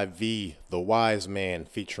EPIV, The Wise Man,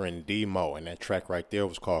 featuring Demo, and that track right there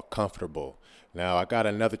was called Comfortable. Now, I got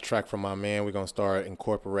another track from my man. We're going to start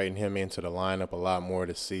incorporating him into the lineup a lot more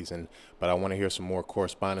this season, but I want to hear some more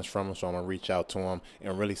correspondence from him, so I'm going to reach out to him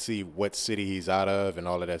and really see what city he's out of and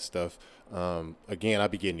all of that stuff. Again, I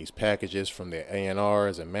be getting these packages from the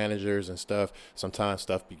A&Rs and managers and stuff. Sometimes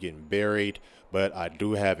stuff be getting buried, but I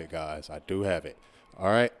do have it, guys. I do have it. All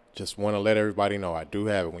right? Just want to let everybody know I do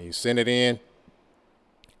have it. When you send it in,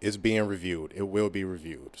 it's being reviewed. It will be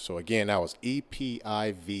reviewed. So, again, that was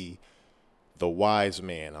EPIV, The Wise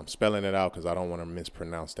Man. I'm spelling it out because I don't want to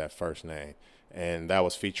mispronounce that first name. And that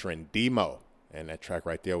was featuring Demo. And that track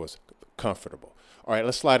right there was Comfortable. All right,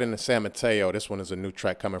 let's slide into San Mateo. This one is a new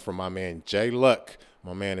track coming from my man, J Luck.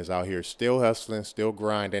 My man is out here still hustling, still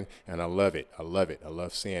grinding, and I love it. I love it. I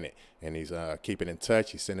love seeing it. And he's keeping in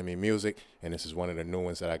touch. He's sending me music, and this is one of the new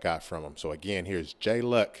ones that I got from him. So, again, here's J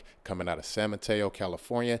Luck coming out of San Mateo,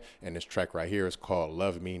 California, and this track right here is called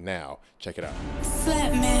Love Me Now. Check it out.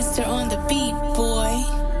 Slapmaster on the beat, boy.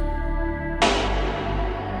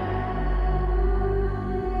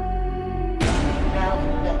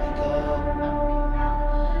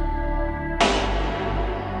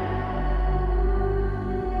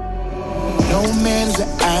 No man is an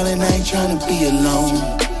island, I ain't tryna be alone.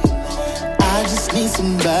 I just need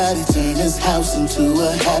somebody turn this house into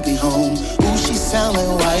a happy home. Ooh, she sound like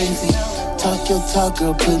wifey. Talk your talk,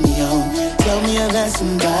 girl, put me on. Tell me you're that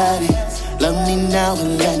somebody. Love me now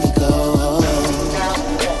and let me go.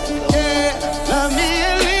 Yeah, love me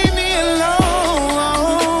and leave me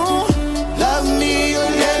alone. Love me or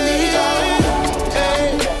let me go. Hey,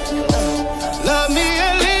 love me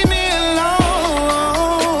and leave me alone.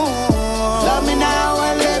 Love me now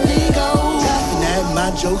and let me go. Laughing at my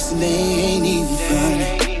jokes and they ain't even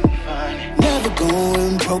funny. Never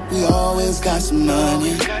going broke, we always got some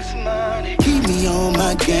money. Keep me on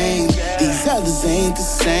my game, these others ain't the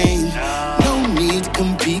same. No need to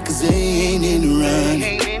compete cause they ain't in the run.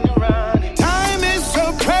 Time is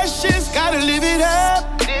so precious, gotta live it up.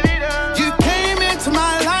 You came into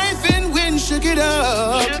my life and went and shook it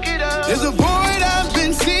up. There's a void I've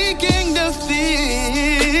been seeking to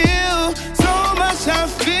feel. So much I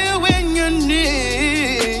feel when you're near.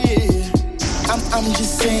 I'm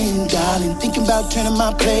just saying, darling, thinking about turning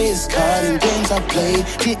my players card and games I played,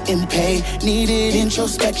 didn't pay, needed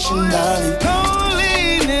introspection, darling.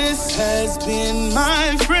 Loneliness has been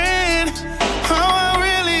my friend. How I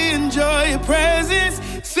really enjoy your presence.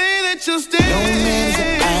 Say that you'll stay. No man's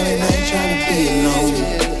an island, I ain't trying to be alone.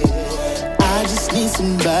 I just need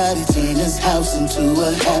somebody turn this house into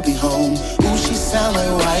a happy home. Ooh, she sound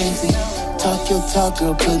like wifey. Talk your talk,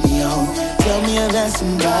 girl, put me on. Tell me you're that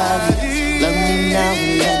somebody. Love me now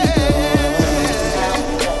and let me go.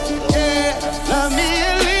 Yeah, love me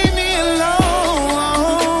and leave me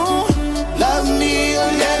alone. Love me or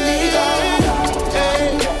let me go.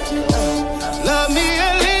 Hey, love me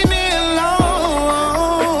and leave me alone.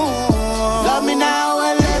 Love me now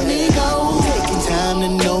and let me go. Taking time to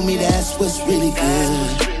know me, that's what's really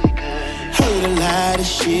good. Heard a lot of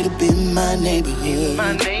shit up in my neighborhood.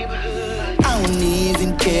 I don't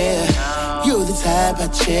even care. You're the type I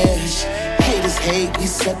cherish. Haters hate, we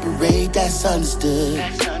separate, that's understood.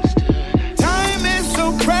 Time is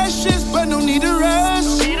so precious, but no need to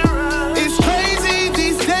rush. It's crazy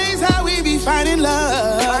these days how we be finding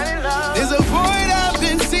love. There's a void I've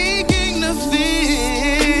been seeking to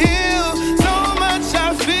feel. So much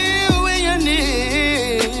I feel when you're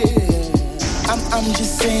near. I'm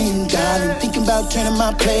just saying, darling, thinking about turning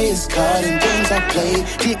my players card and games I played,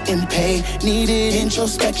 didn't pay, needed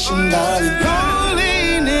introspection, darling.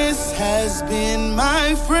 Loneliness has been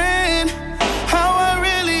my friend. How I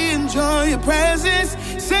really enjoy your presence.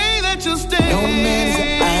 Say that you'll stay. No man's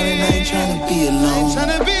an island, I ain't tryna be alone.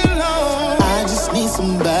 I just need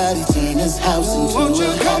somebody turn this house into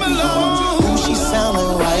a happy home. Ooh, she sound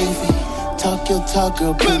like wifey. Talk your talk,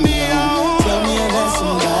 girl, put me on. Tell me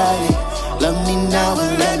body. Love me now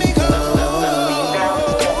and let me go.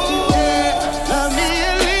 Love me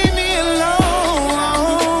and leave me alone.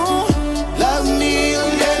 Love me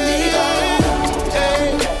and let me go.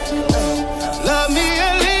 Love me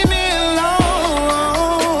and leave me alone.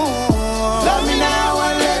 Love me now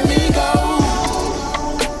and let me go.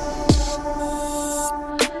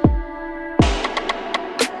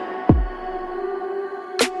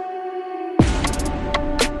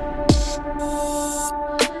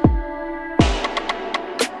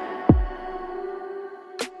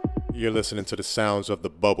 You're listening to the Sounds of the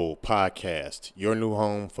Bubble podcast, your new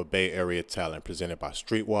home for Bay Area talent, presented by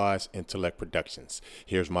Streetwise Intellect Productions.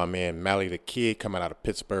 Here's my man Mally the Kid coming out of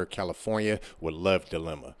Pittsburgh, California with Love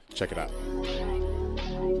Dilemma. Check it out.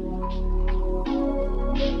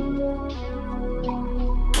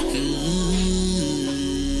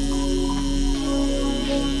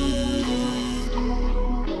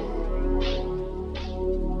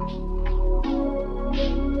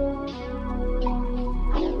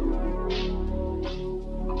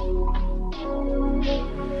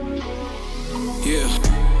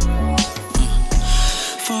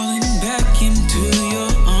 Falling back into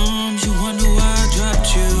your arms, you wonder why I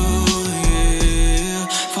dropped you, yeah.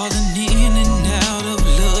 Falling in and out of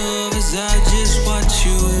love as I just watch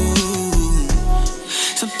you.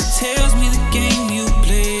 Something tells me the game you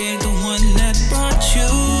play ain't the one that brought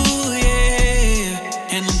you, yeah.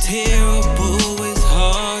 And I'm terrible with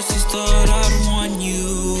hearts, just thought I'd want you,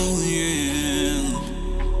 yeah.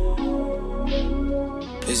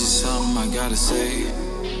 Is it something I gotta say?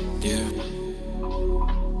 Yeah.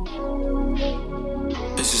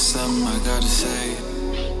 It's just something I gotta say,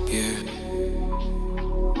 yeah.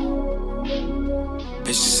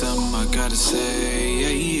 It's just something I gotta say,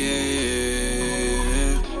 yeah, yeah.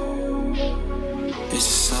 It's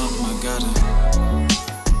just something I gotta.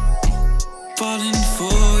 Falling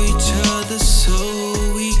for each other so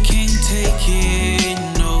we can't take it,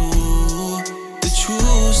 no. The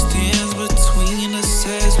truth stands between us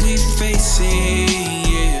as we face it,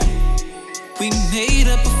 yeah. We made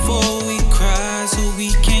up before we cried, so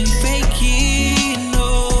we can't fake it,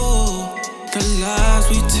 no. The lies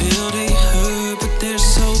we tell, they hurt, but they're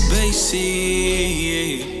so basic,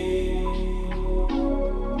 yeah.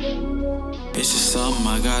 It's just something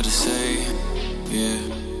I gotta say, yeah.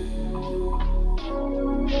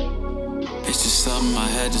 It's just something I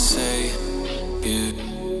had to say, yeah.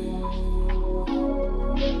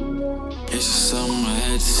 It's just something I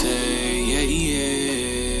had to say, yeah, yeah.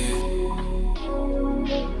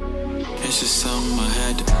 It's just something I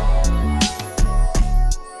had to.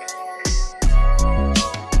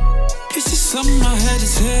 It's just something I had to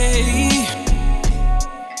say.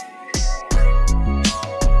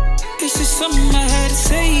 It's just something I had to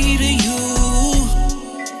say to you.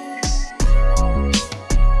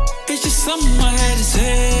 It's just something I had to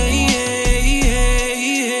say.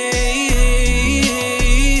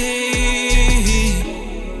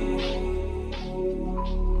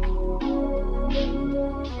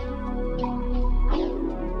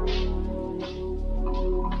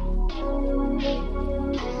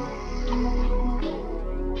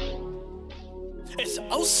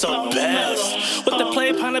 So best with the play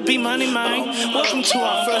upon the beat money, man. Welcome to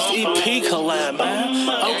our first EP collab, man.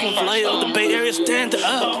 Oakland Vallejo, the Bay Area, stand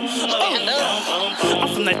up. I'm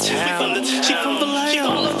from that town. She from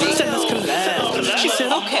Vallejo. Said let's collab. She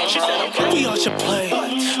said okay. We all should play.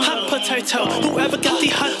 Hot potato. Whoever got the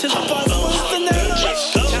hottest buzz, what's the name?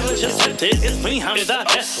 Challenge accepted. It's me, I'm the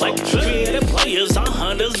best. Like creative players on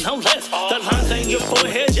hunters, no less. The lines in your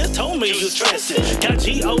forehead just told me you stressing. Got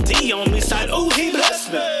G.O.D. on me side. Ooh, he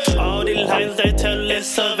blessed me. All the lies they tell is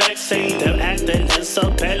so vexing. Them acting is so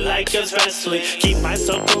bad like it's wrestling. Keep my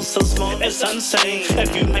circle so small it's insane.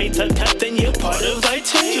 If you made the cut then you're part of the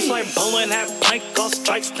team. Just like bowling at pike, all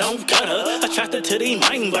strikes no gutter. Attracted to the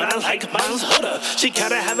mind but I like mine's hooder. She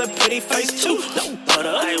gotta have a pretty face too, no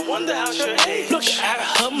butter. I wonder how she age. Look at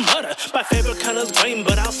her mother. My favorite color's green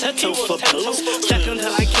but I'll settle for blue. Check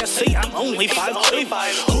until I can't see I'm only 5'2".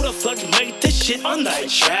 Who the fuck made this shit on that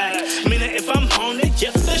track? Meaning if I'm on it,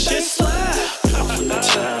 yes, this shit slap. I'm from the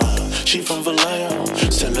town, she from Vallejo.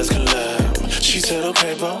 Said let's collab. She said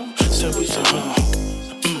okay, bro. Said we said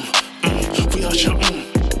we all should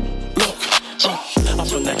look. I'm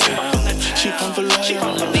from that town, she from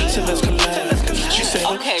Vallejo. Said let's collab. She said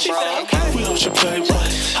okay, bro. We all should play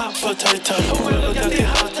hot potato. Whoever got the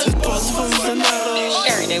hottest buzz from the nettle.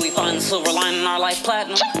 Every day we find silver lining our life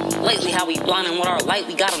platinum. Lately how we blinding with our light,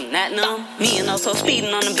 we got them that numb. Me and also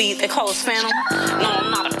speeding on the beat, they call us phantom. No,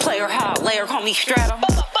 I'm not a player, how a layer, call me stratum.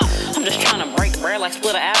 I'm just trying to break bread like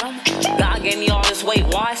split an atom. God gave me all this weight,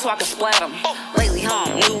 why? So I can splat them. Lately Lately, how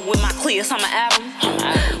I'm new with my clears, I'm an atom.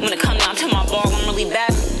 When it come down to my ball, I'm really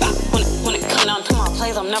bad. When it come down to my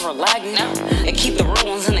plays, I'm never lagging. They keep the real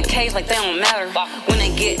ones in the cage like they don't matter. When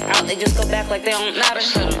they get out, they just go back like they don't matter.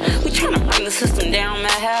 We tryna bring the system down,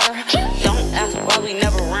 Mad Hatter. Don't ask why we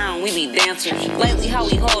never round, we be dancers. Lately, how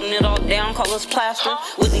we holding it all down, call us plaster.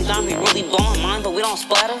 With these dimes, we really blowing mine, but we don't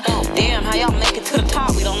splatter. Damn, how y'all make it to the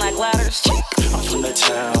top, we don't like ladders. I'm from the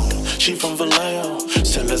town, she from Vallejo.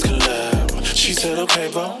 Said let's collab. She said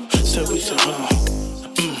okay, bro. Said we said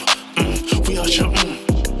we out your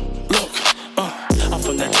Look, I'm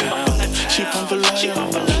from that town. She from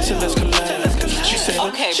Vallejo. Said let's collab. She said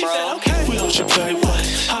okay, bro. We out your playboy.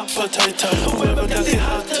 Hot potato. Whoever got the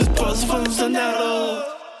hottest buzz from Zanetto.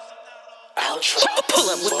 Pull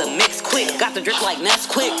up with the mix quick, got the drip like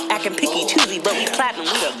Nesquik. Acting picky choosy, but we platinum,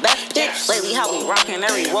 we the best pick. Lately how we rockin'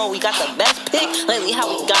 every roll, we got the best pick. Lately how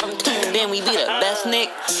we got them tuned in, we be the best Nick.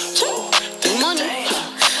 Do money.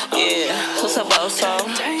 Yeah, what's up, Oso?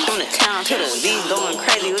 From the town to the V, going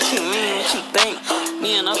crazy, what you mean, what you think?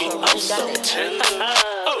 Me and Oso, we got that.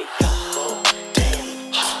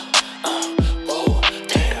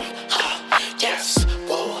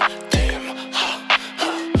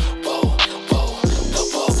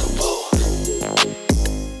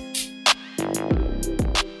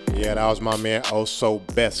 Yeah, that was my man Oso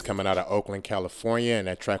Best coming out of Oakland, California, and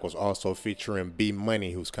that track was also featuring B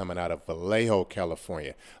Money, who's coming out of Vallejo,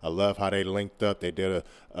 California. I love how they linked up. They did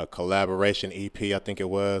a collaboration EP, I think it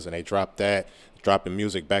was, and they dropped that, dropping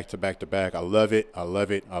music back to back to back. I love it. I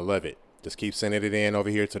love it. I love it. Just keep sending it in over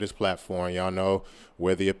here to this platform. Y'all know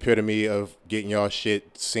we're the epitome of getting y'all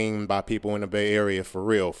shit seen by people in the Bay Area for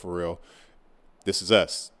real, for real. This is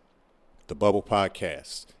us, the Bubble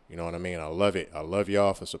Podcast. You know what I mean? I love it. I love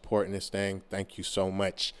y'all for supporting this thing. Thank you so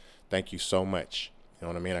much. Thank you so much. You know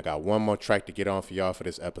what I mean? I got one more track to get on for y'all for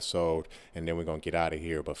this episode, and then we're going to get out of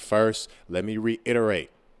here. But first, let me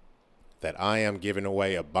reiterate that I am giving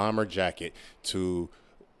away a bomber jacket to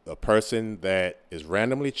a person that is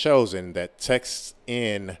randomly chosen that texts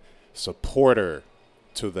in supporter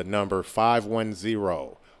to the number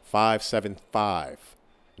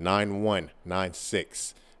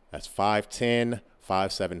 510-575-9196. That's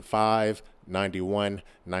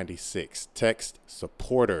 510-575-9196. Text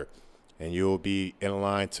supporter, and you'll be in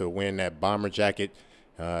line to win that bomber jacket.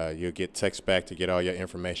 You'll get text back to get all your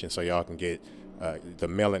information so y'all can get the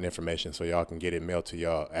mailing information so y'all can get it mailed to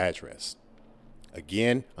your address.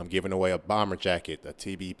 Again, I'm giving away a bomber jacket, a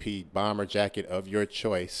TBP bomber jacket of your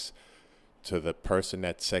choice to the person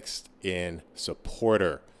that texts in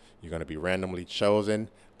supporter. You're going to be randomly chosen,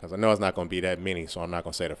 because I know it's not going to be that many, so I'm not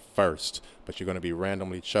going to say the first, but you're going to be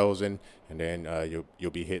randomly chosen, and then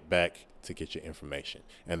you'll be hit back to get your information.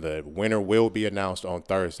 And the winner will be announced on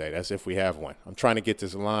Thursday. That's if we have one. I'm trying to get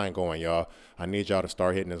this line going, y'all. I need y'all to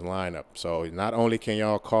start hitting this line up. So not only can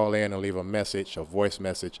y'all call in and leave a message, a voice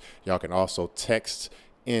message, y'all can also text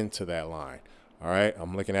into that line. All right?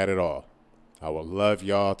 I'm looking at it all. I would love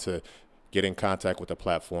y'all to get in contact with the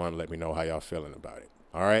platform. Let me know how y'all feeling about it.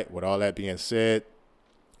 All right? With all that being said,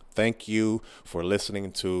 thank you for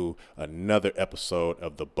listening to another episode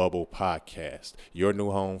of the Bubble Podcast, your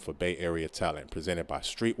new home for Bay Area talent, presented by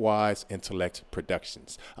Streetwise Intellect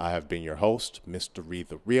Productions. I have been your host, Mr. Reed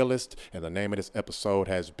the Realist, and the name of this episode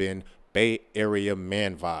has been Bay Area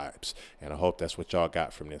Man Vibes, and I hope that's what y'all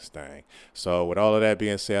got from this thing. So with all of that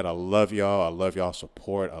being said, I love y'all. I love y'all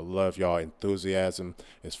support. I love y'all enthusiasm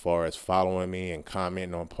as far as following me and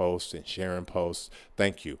commenting on posts and sharing posts.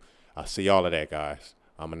 Thank you. I see all of that, guys.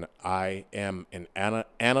 I am an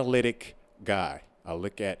analytic guy. I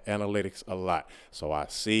look at analytics a lot. So I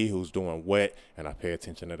see who's doing what, and I pay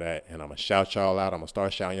attention to that. And I'm going to shout y'all out. I'm going to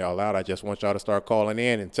start shouting y'all out. I just want y'all to start calling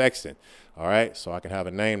in and texting. All right? So I can have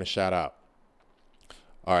a name to shout out.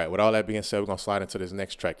 All right, with all that being said, we're going to slide into this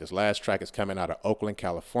next track. This last track is coming out of Oakland,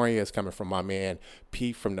 California. It's coming from my man,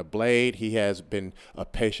 Pete from The Blade. He has been a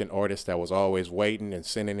patient artist that was always waiting and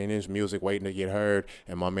sending in his music, waiting to get heard,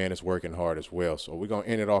 and my man is working hard as well. So we're going to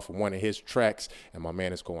end it off with one of his tracks, and my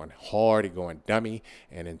man is going hard. He's going dummy.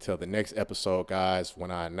 And until the next episode, guys,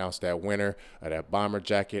 when I announce that winner of that bomber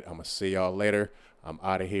jacket, I'm going to see y'all later. I'm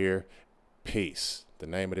out of here. Peace. The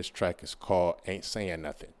name of this track is called Ain't Saying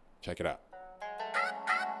Nothing. Check it out.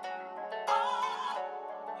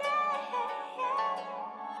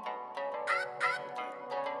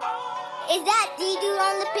 Is that D-Dude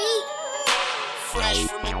on the beat? fresh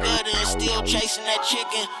from the gutter and still chasing that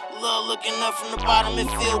chicken. Love looking up from the bottom, it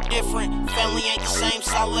feel different. Family ain't the same,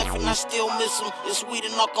 so I left and I still miss them. It's weed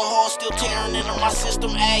and alcohol still tearing into my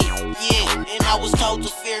system, ayy, yeah. And I was told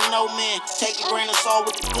to fear no man. Take a grain of salt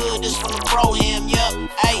with the good, this from the pro him, yup.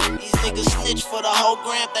 Ayy, these niggas snitch for the whole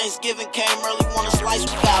gram. Thanksgiving came early, want a slice,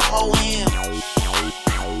 we got more ham.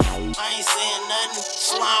 I ain't saying nothing.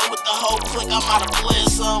 Slime with the whole clique, I'm out of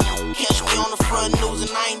bliss. Catch me on the front news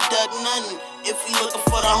and I ain't dug nothing. If he looking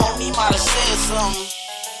for the homie, he might have said something.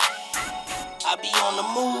 I be on the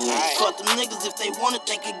move. Fuck them niggas, if they want it,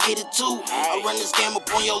 they could get it too. I run this game up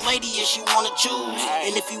on your lady if she wanna choose.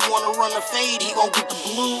 And if he wanna run a fade, he gon' get the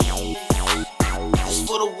blue. It's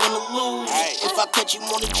for the win or lose. If I catch him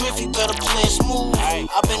on the drift, he better play it smooth.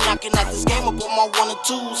 I've been knocking out this game up on my 1 and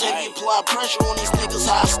 2s. Heavy apply pressure on these niggas,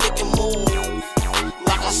 how I stick and move.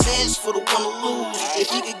 Like I said, it's for the win or lose. If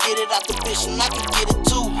he could get it out the bitch, and I could get it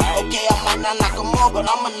too. Okay, I might not knock him all, but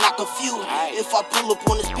I'ma knock a few. If I pull up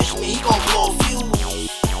on this bitch, man, he gon' blow a fuse.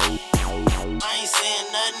 I ain't saying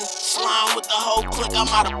nothing. Slime with the whole clique, I'm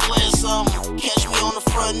out of playing something. Catch me on the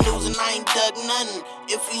front news and I ain't dug nothing.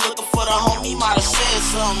 If he looking for the homie, he might have said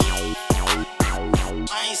something.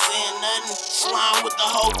 I ain't saying nothing. Slime with the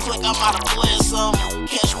whole clique, I'm out of playing something.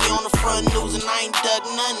 Catch me on the front news and I ain't dug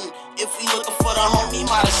nothing. If he looking for the homie, he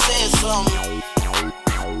might have said something.